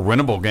wouldn't. They're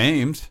winnable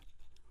games.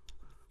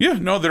 Yeah,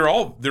 no, they're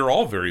all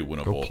very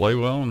winnable. Go play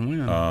well and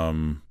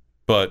win.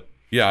 But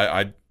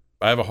yeah,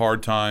 I have a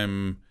hard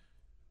time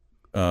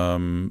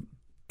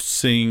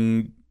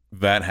seeing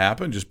that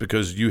happen just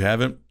because you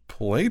haven't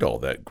played all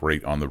that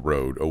great on the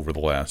road over the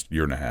last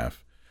year and a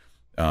half.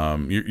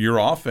 Your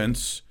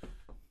offense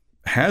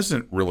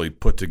hasn't really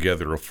put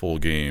together a full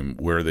game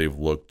where they've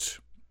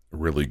looked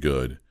really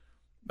good.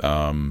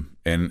 And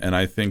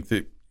I think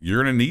that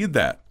you're going to need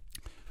that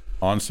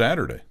on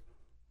Saturday.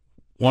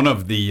 One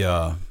of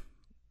the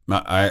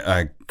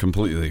I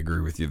completely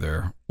agree with you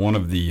there. One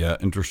of the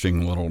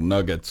interesting little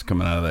nuggets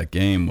coming out of that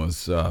game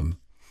was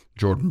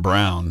Jordan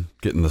Brown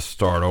getting the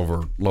start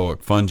over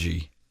Loic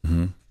Fouonji.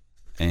 Mm-hmm.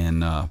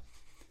 And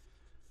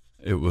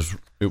it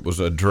was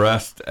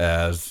addressed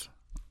as,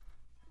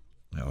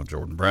 you know,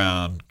 Jordan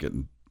Brown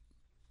getting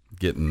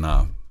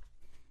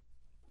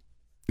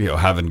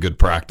having good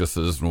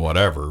practices and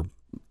whatever,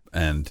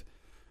 and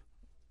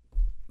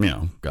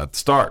got the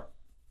start,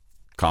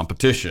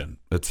 competition,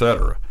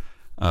 etc.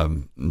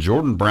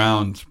 Jordan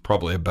Brown's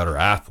probably a better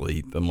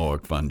athlete than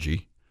Loic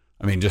Fouonji.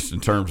 I mean, just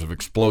in terms of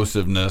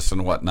explosiveness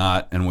and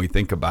whatnot. And we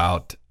think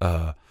about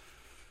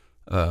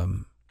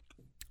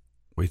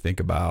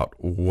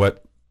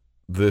what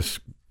this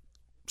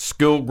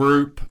skill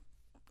group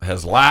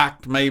has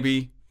lacked,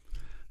 maybe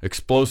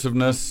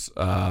explosiveness.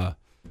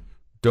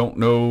 Don't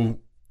know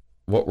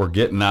what we're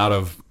getting out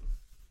of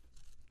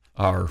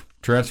our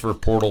transfer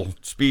portal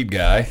speed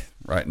guy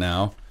right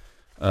now.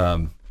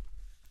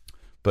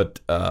 But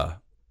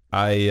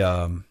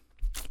and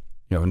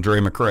Dre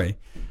McCray,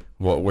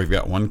 we've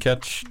got 1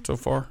 catch so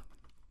far,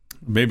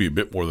 maybe a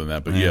bit more than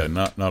that, but yeah,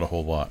 not a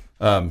whole lot.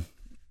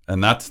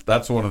 And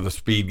that's one of the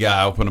speed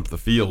guy open up the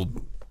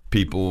field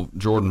people.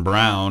 Jordan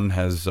Brown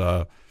has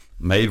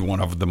made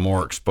one of the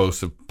more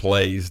explosive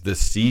plays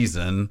this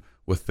season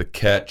with the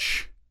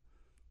catch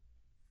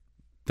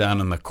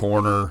down in the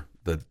corner.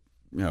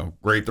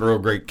 Great throw,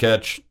 great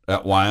catch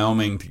at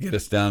Wyoming to get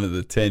us down to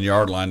the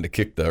 10-yard line or the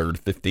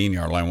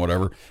 15-yard line,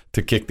 whatever,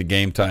 to kick the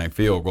game-tying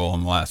field goal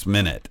in the last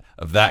minute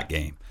of that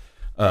game.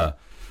 But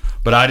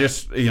I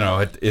just,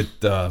 it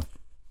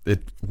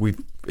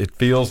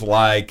feels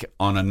like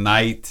on a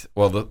night.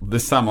 Well,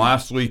 this time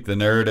last week, the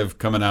narrative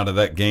coming out of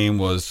that game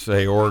was,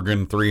 hey,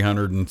 Oregon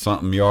 300 and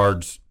something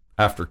yards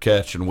after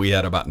catch, and we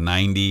had about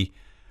 90.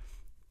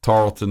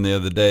 Tarleton the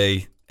other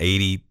day,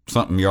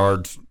 80-something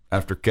yards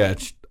after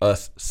catch,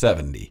 us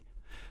 70.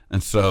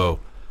 And so,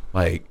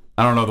 like,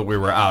 I don't know that we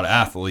were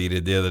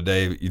out-athleted the other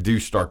day, but you do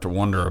start to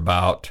wonder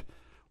about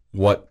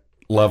what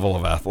level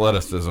of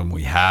athleticism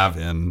we have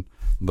in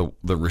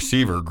the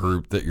receiver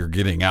group that you're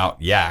getting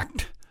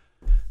out-yacked.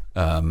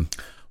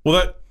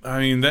 Well,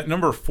 that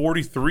number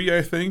 43,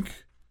 I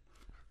think,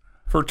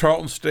 for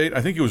Tarleton State,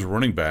 I think he was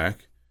running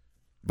back.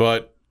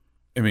 But,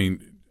 I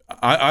mean,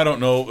 I don't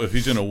know if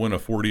he's going to win a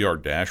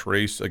 40-yard dash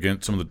race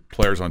against some of the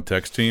players on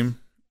Tech's team.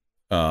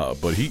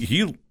 But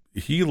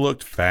he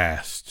looked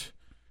fast.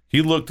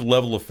 He looked a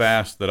level of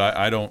fast that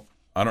I don't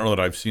know that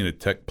I've seen a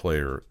Tech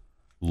player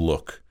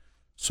look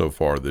so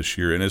far this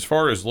year. And as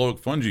far as Loic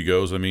Fungi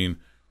goes, I mean,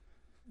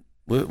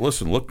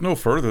 listen, look no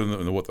further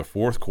than the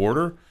fourth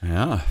quarter.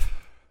 Yeah.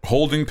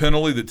 Holding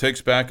penalty that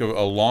takes back a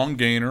long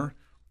gainer,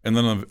 and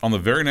then on the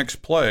very next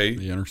play,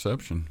 The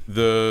interception.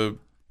 The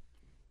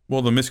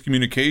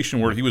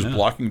miscommunication where he was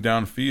blocking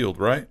downfield,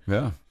 right?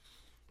 Yeah.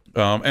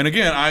 And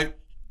again,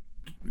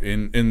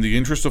 in the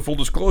interest of full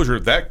disclosure,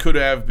 that could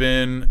have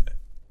been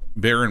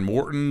Baron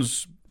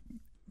Morton's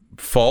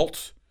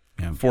fault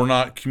for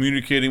not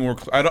communicating more.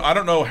 I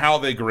don't know how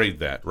they grade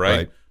that,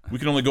 right? We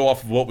can only go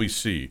off of what we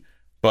see.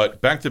 But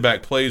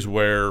back-to-back plays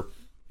where,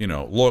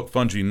 Loic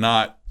Fungi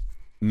not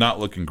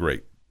looking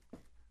great.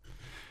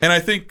 And I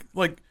think,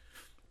 like,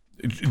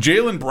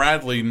 Jalen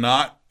Bradley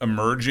not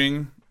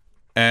emerging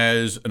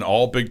as an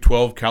all Big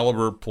 12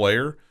 caliber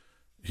player.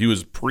 He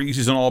was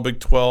preseason all Big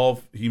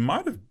 12. He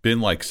might have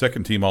been like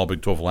second team all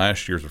Big 12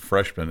 last year as a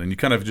freshman. And you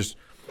kind of just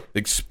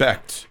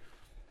expect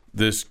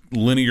this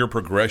linear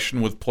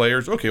progression with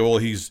players. Okay, well,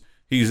 he's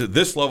at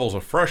this level as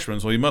a freshman,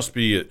 so he must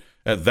be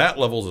at that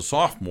level as a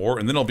sophomore,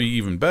 and then he'll be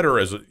even better.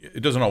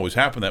 It doesn't always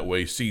happen that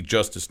way. See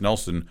Justice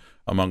Nelson,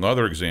 among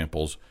other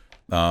examples.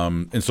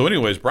 And so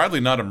anyways, Bradley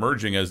not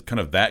emerging as kind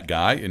of that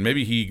guy, and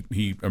maybe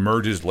he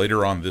emerges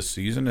later on this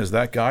season as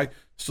that guy.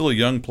 Still a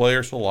young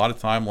player, still a lot of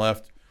time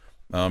left.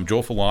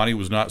 Joe Filani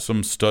was not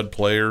some stud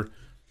player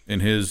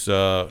in his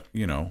third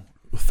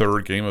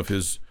game of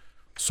his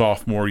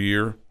sophomore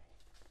year.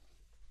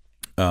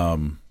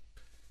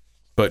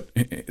 But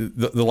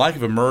the lack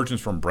of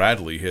emergence from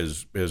Bradley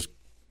has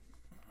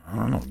I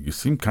don't know, you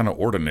seem kind of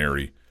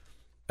ordinary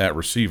at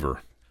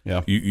receiver.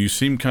 Yeah. You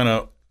seem kind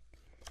of,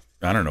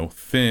 I don't know,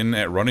 thin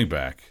at running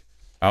back.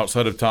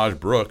 Outside of Taj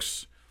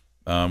Brooks,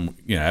 I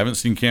haven't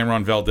seen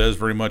Cameron Valdez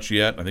very much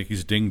yet. I think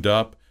he's dinged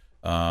up.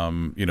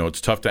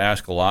 It's tough to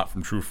ask a lot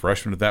from true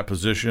freshmen at that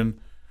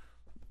position.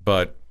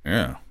 But,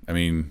 yeah, I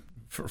mean,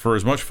 for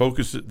as much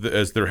focus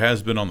as there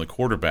has been on the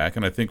quarterback,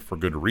 and I think for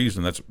good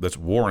reason, that's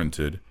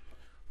warranted,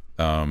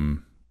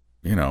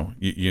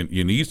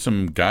 you need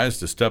some guys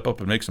to step up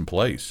and make some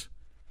plays.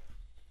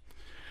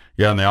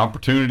 Yeah, and the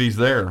opportunity's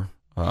there.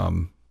 I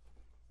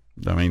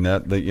mean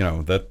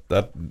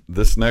that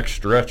this next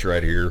stretch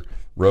right here,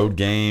 road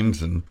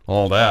games and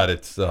all that,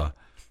 it's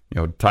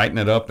tighten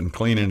it up and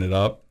cleaning it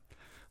up.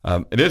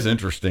 It is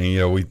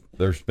interesting.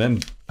 There's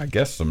been, I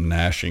guess, some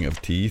gnashing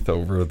of teeth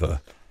over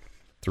the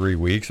 3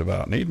 weeks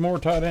about need more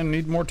tight end.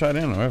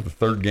 I have the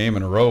third game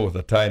in a row with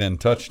a tight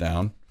end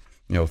touchdown.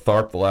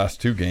 Tharp the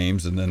last two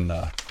games, and then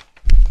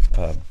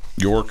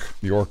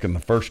York in the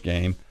first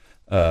game.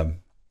 But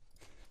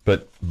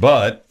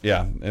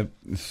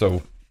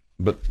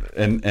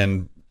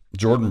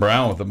Jordan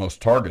Brown with the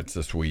most targets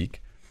this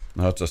week.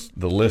 Now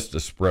the list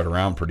is spread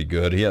around pretty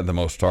good. He had the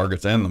most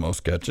targets and the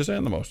most catches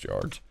and the most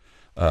yards.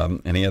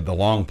 And he had the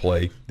long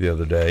play the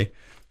other day.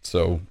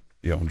 So,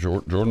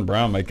 Jordan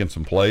Brown making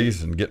some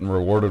plays and getting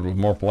rewarded with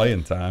more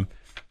playing time.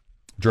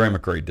 Dre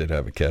McCray did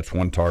have a catch,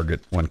 1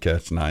 target, 1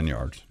 catch, 9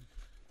 yards.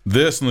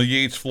 This and the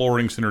Yates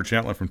Flooring Center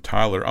Chandler from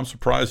Tyler. I'm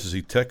surprised to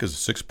see Tech is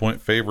a 6-point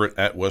favorite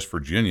at West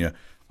Virginia.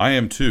 I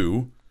am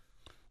too.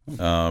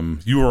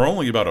 You were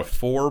only about a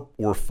 4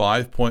 or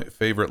 5 point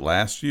favorite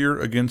last year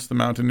against the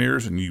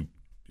Mountaineers, and you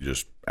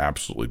just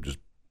absolutely just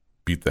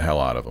beat the hell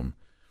out of them.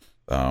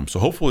 So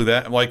hopefully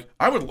that, a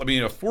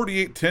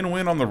 48-10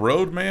 win on the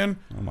road, man,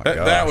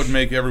 that would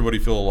make everybody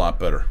feel a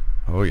lot better.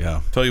 Oh, yeah.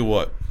 Tell you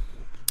what.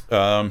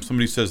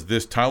 Somebody says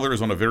this, Tyler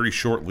is on a very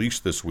short leash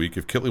this week.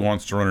 If Kitley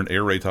wants to run an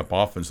air raid type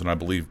offense, then I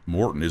believe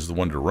Morton is the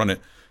one to run it.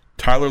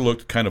 Tyler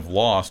looked kind of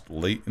lost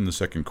late in the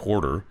second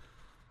quarter.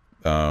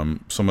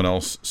 Someone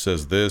else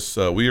says this,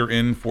 we are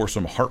in for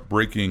some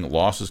heartbreaking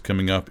losses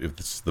coming up if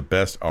this is the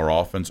best our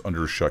offense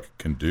under Shuck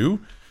can do.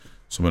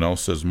 Someone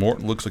else says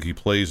Morton looks like he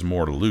plays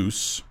more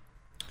loose.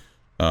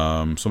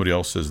 Somebody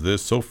else says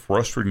this, so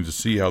frustrating to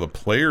see how the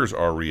players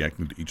are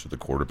reacting to each of the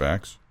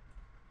quarterbacks.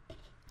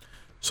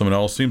 Someone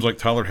else, seems like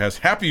Tyler has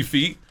happy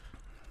feet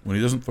when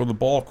he doesn't throw the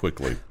ball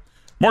quickly.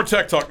 More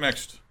Tech Talk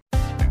next.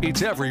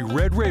 It's every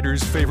Red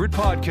Raiders' favorite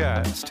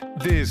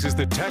podcast. This is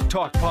the Tech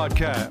Talk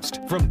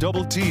Podcast from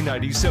Double T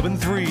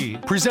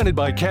 97.3, presented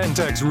by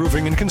Cantex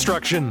Roofing and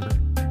Construction.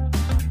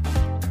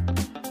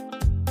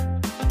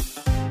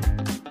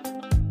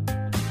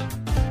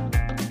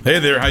 Hey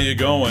there, how you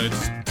going?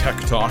 It's Tech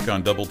Talk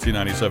on Double T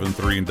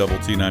 97.3 and Double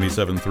T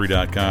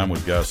 97.3.com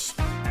with Gus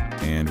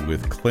and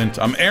with Clint.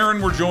 I'm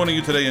Aaron. We're joining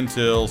you today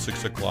until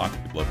 6 o'clock.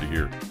 We'd love to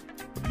hear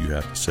what you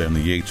have to say on the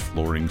Yates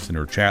Flooring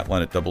Center chat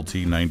line at Double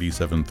T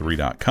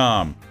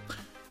 97.3.com.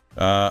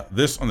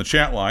 This on the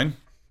chat line.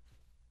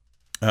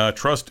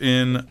 Trust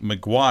in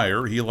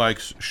McGuire. He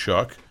likes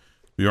Shuck.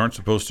 We aren't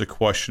supposed to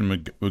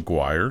question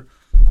McGuire.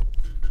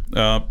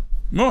 No,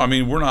 I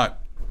mean, we're not.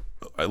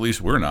 At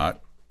least we're not.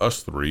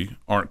 Us three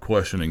aren't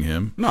questioning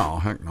him. No,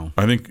 heck no.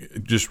 I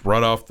think just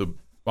right off the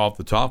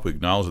top, we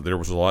acknowledge that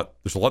there's a lot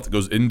that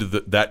goes into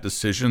that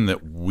decision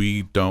that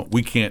we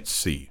can't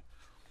see,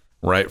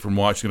 right? From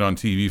watching it on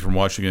TV, from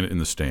watching it in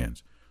the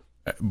stands.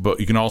 But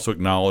you can also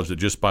acknowledge that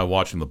just by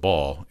watching the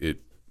ball,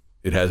 it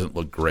hasn't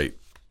looked great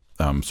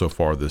so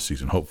far this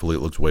season. Hopefully,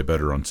 it looks way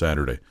better on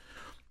Saturday.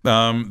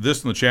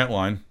 This in the chat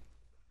line.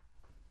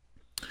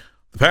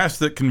 The pass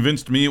that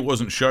convinced me it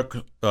wasn't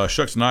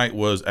Shuck's night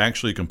was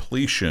actually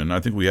completion. I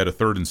think we had a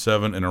 3rd and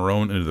 7 in our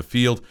own end of the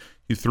field.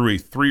 He threw a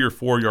 3 or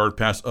 4 yard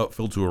pass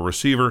upfield to a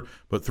receiver,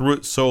 but threw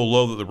it so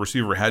low that the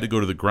receiver had to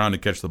go to the ground to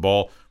catch the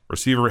ball.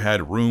 Receiver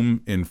had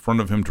room in front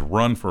of him to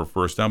run for a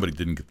first down, but he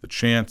didn't get the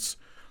chance.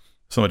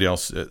 Somebody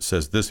else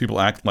says this. People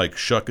act like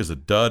Shuck is a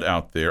dud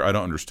out there. I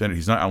don't understand it.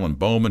 He's not Alan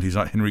Bowman. He's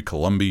not Henry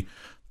Colombi.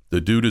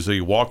 The dude is a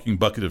walking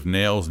bucket of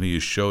nails, and he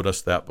has showed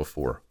us that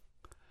before.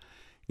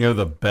 You know,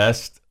 the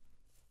best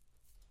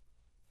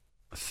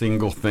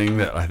single thing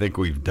that I think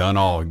we've done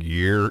all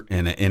year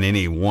in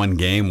any one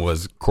game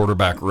was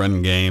quarterback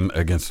run game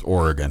against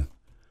Oregon.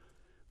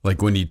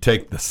 Like when you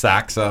take the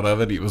sacks out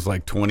of it, it was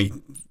like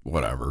 21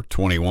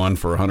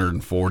 for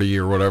 140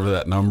 or whatever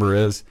that number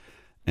is.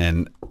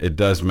 And it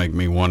does make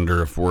me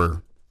wonder if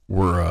we're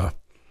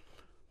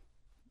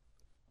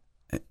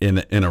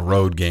in a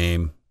road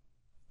game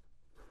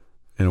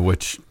in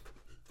which,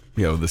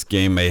 you know, this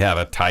game may have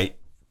a tight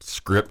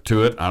script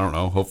to it. I don't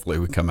know. Hopefully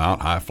we come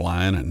out high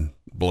flying and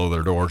blow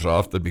their doors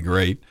off. That'd be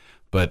great.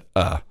 But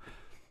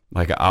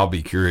I'll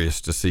be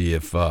curious to see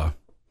if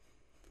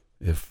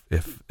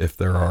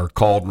there are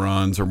called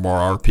runs or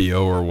more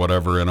RPO or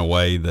whatever in a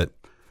way that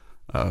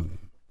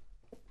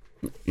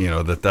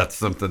that's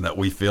something that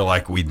we feel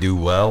like we do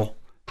well,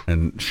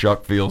 and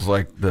Shuck feels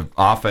like the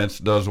offense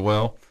does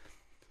well.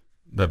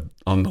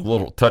 On the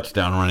little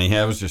touchdown run he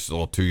had, was just a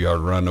little 2 yard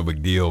run, no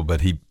big deal.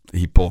 But he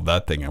pulled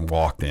that thing and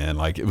walked in.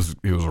 Like it was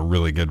a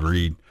really good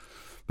read.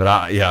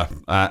 But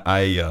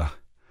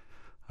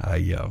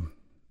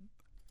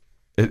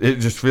it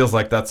just feels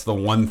like that's the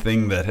one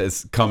thing that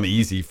has come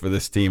easy for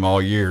this team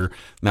all year.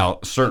 Now,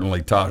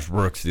 certainly Taj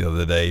Brooks the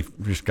other day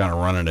just kind of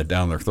running it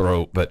down their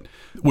throat, but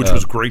which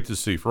was great to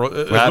see. For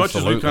as much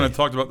as we kind of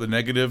talked about the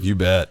negative, you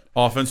bet.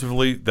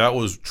 Offensively, that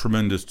was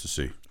tremendous to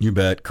see. You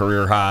bet.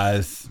 Career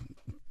highs,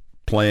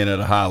 playing at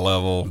a high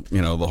level,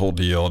 you know, the whole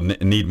deal.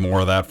 Need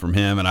more of that from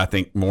him, and I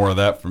think more of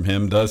that from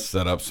him does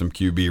set up some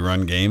QB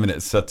run game, and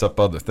it sets up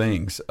other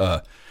things.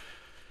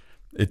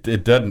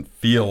 It doesn't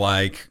feel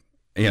like,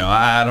 you know,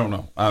 I don't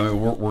know. I mean,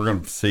 we're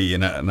going to see,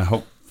 and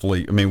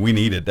hopefully, I mean, we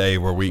need a day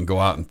where we can go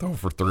out and throw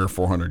for 300 or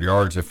 400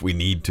 yards if we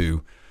need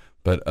to.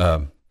 But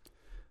I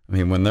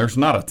mean, when there's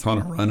not a ton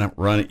of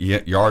run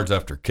yards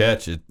after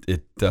catch, I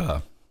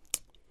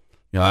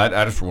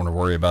just want to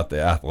worry about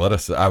the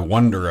athleticism. I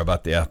wonder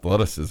about the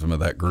athleticism of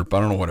that group. I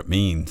don't know what it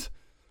means.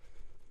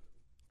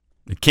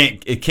 It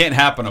can't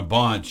happen a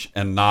bunch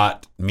and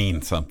not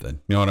mean something.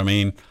 You know what I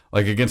mean?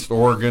 Like against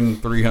Oregon,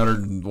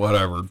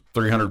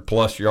 300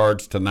 plus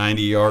yards to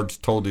 90 yards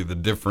told you the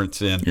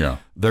difference in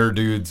their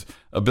dudes'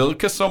 ability.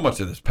 Because so much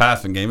of this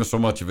passing game, so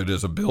much of it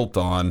is built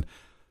on,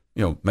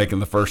 you know, making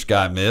the first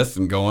guy miss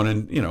and going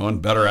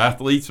and better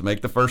athletes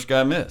make the first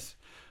guy miss.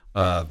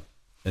 And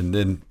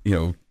then, you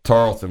know,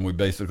 Tarleton, we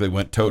basically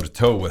went toe to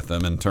toe with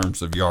them in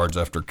terms of yards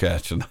after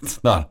catch, and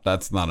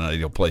that's not an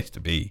ideal place to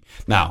be.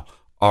 Now,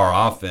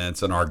 our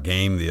offense and our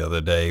game the other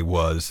day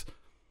was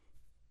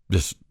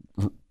just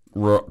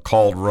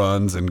called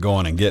runs and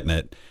going and getting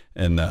it.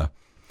 And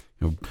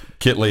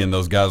Kitley and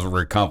those guys were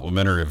very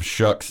complimentary of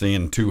Shuck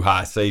seeing too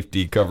high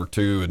safety, cover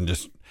two, and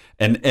just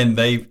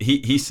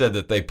he said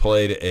that they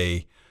played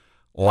a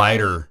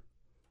lighter,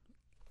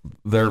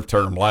 their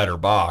term lighter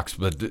box,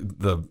 but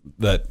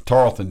that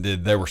Tarleton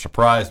did. They were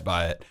surprised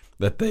by it.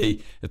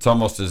 It's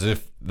almost as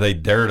if they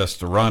dared us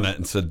to run it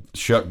and said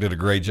Shuck did a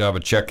great job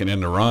of checking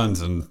into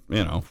runs, and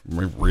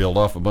we reeled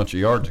off a bunch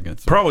of yards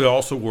against them. Probably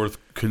also worth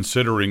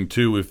considering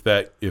too if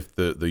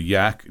the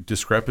yak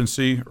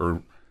discrepancy,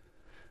 or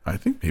I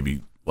think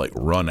maybe like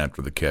run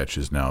after the catch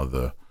is now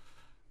the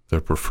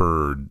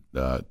preferred.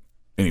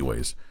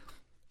 Anyways,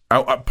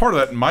 part of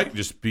that might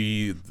just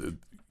be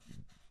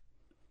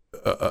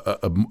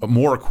a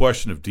more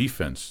question of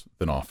defense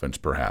than offense,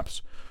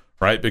 perhaps,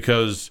 right?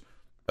 Because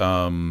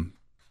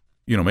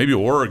maybe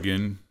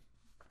Oregon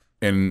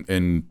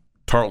and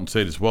Tarleton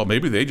State as well,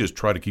 maybe they just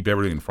try to keep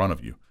everything in front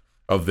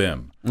of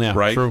them,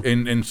 right? True.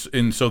 And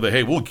so that,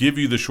 hey, we'll give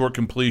you the short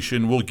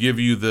completion, we'll give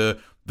you the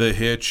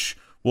hitch,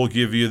 we'll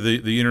give you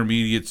the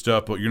intermediate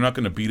stuff, but you're not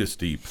going to beat us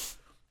deep.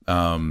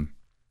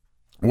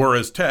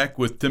 Whereas Tech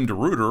with Tim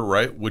DeRuyter,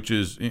 right, which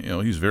is,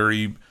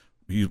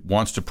 he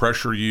wants to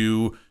pressure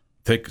you,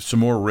 take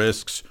some more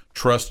risks,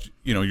 trust,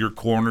 your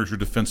corners, your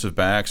defensive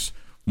backs,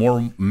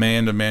 more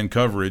man-to-man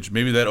coverage.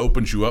 Maybe that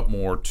opens you up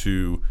more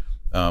to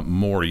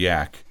more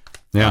yak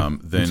than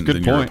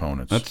your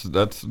opponents.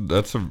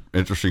 That's an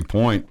interesting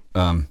point.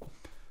 And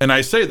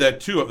I say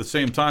that too at the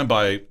same time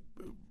by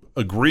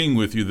agreeing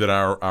with you that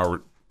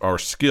our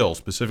skill,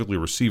 specifically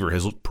receiver,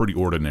 has looked pretty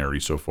ordinary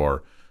so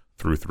far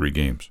through 3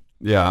 games.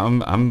 Yeah,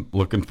 I'm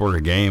looking for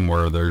a game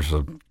where there's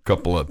a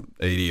couple of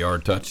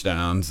 80-yard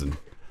touchdowns, and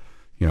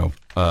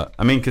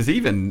because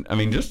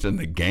just in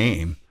the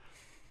game,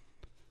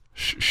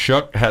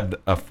 Shuck had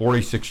a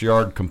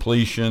 46-yard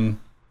completion,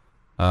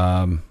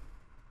 and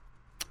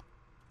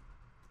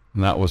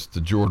that was to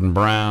Jordan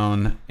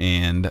Brown,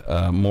 and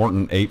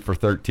Morton 8 for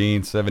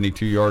 13,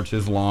 72 yards.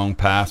 His long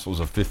pass was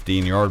a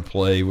 15-yard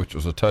play, which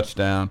was a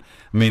touchdown.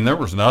 I mean, there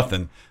was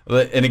nothing.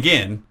 And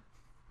again,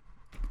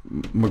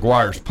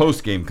 McGuire's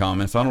post-game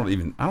comments, I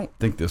don't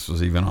think this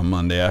was even on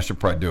Monday. I should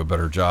probably do a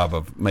better job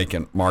of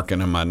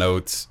marking in my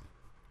notes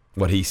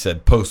what he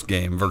said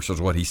post-game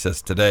versus what he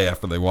says today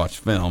after they watch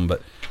film.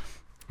 But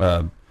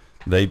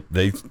they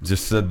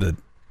just said that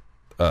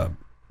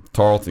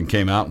Tarleton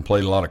came out and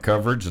played a lot of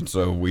coverage, and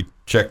so we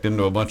checked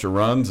into a bunch of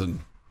runs, and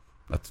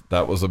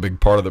that was a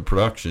big part of the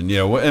production.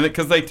 And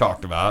because they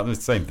talked about it, and it's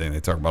the same thing they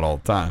talk about all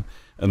the time,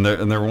 and they're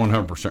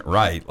 100%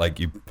 right. Like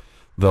you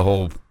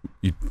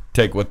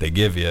take what they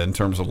give you in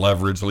terms of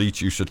leverage.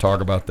 Leach, you should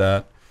talk about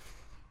that.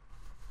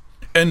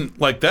 And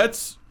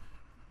that's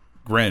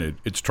granted,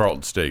 it's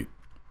Tarleton State,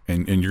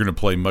 and you're going to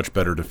play much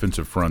better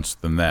defensive fronts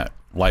than that,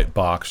 light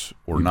box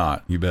or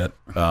not. You bet.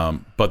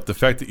 But the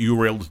fact that you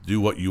were able to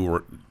do what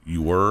you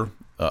were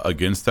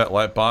against that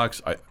light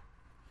box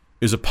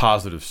is a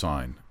positive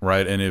sign,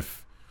 right? And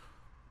if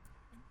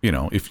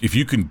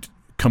you can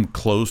come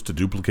close to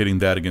duplicating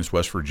that against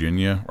West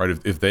Virginia, right?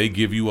 If they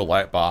give you a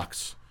light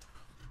box,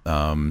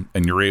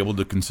 and you're able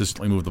to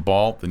consistently move the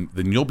ball,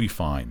 then you'll be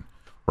fine,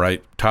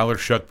 right? Tyler,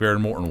 Shuck,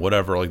 Baron Morton,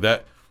 whatever, like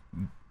that.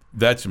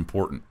 That's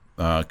important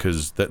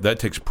because that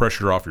takes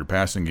pressure off your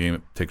passing game.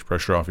 It takes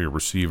pressure off your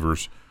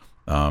receivers.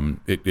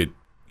 It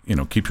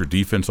keeps your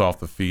defense off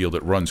the field.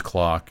 It runs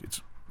clock.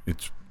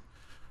 It's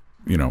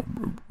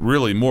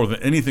really more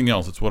than anything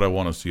else. It's what I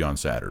want to see on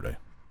Saturday.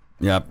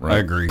 Yeah, right? I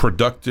agree.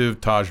 Productive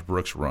Taj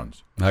Brooks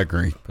runs. I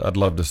agree. I'd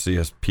love to see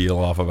us peel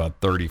off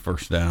about 30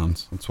 first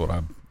downs. That's what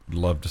I'd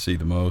love to see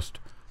the most.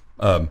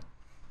 Coach,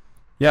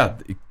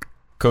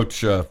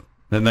 and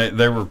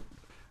they were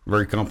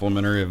very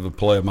complimentary of the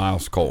play of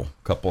Miles Cole.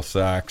 A couple of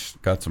sacks,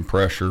 got some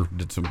pressure,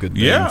 did some good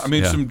things. Yeah,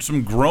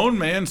 some grown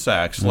man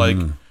sacks, like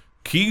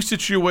key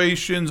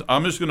situations.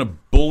 I'm just going to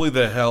bully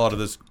the hell out of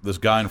this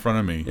guy in front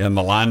of me. And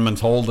the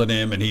lineman's holding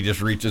him, and he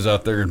just reaches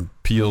out there and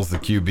peels the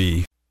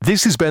QB.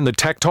 This has been the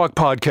Tech Talk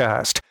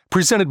Podcast,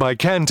 presented by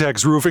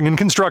Cantex Roofing and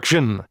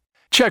Construction.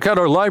 Check out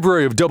our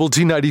library of Double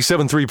T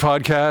 97.3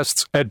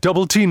 podcasts at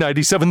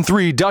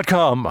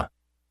doublet97.3.com.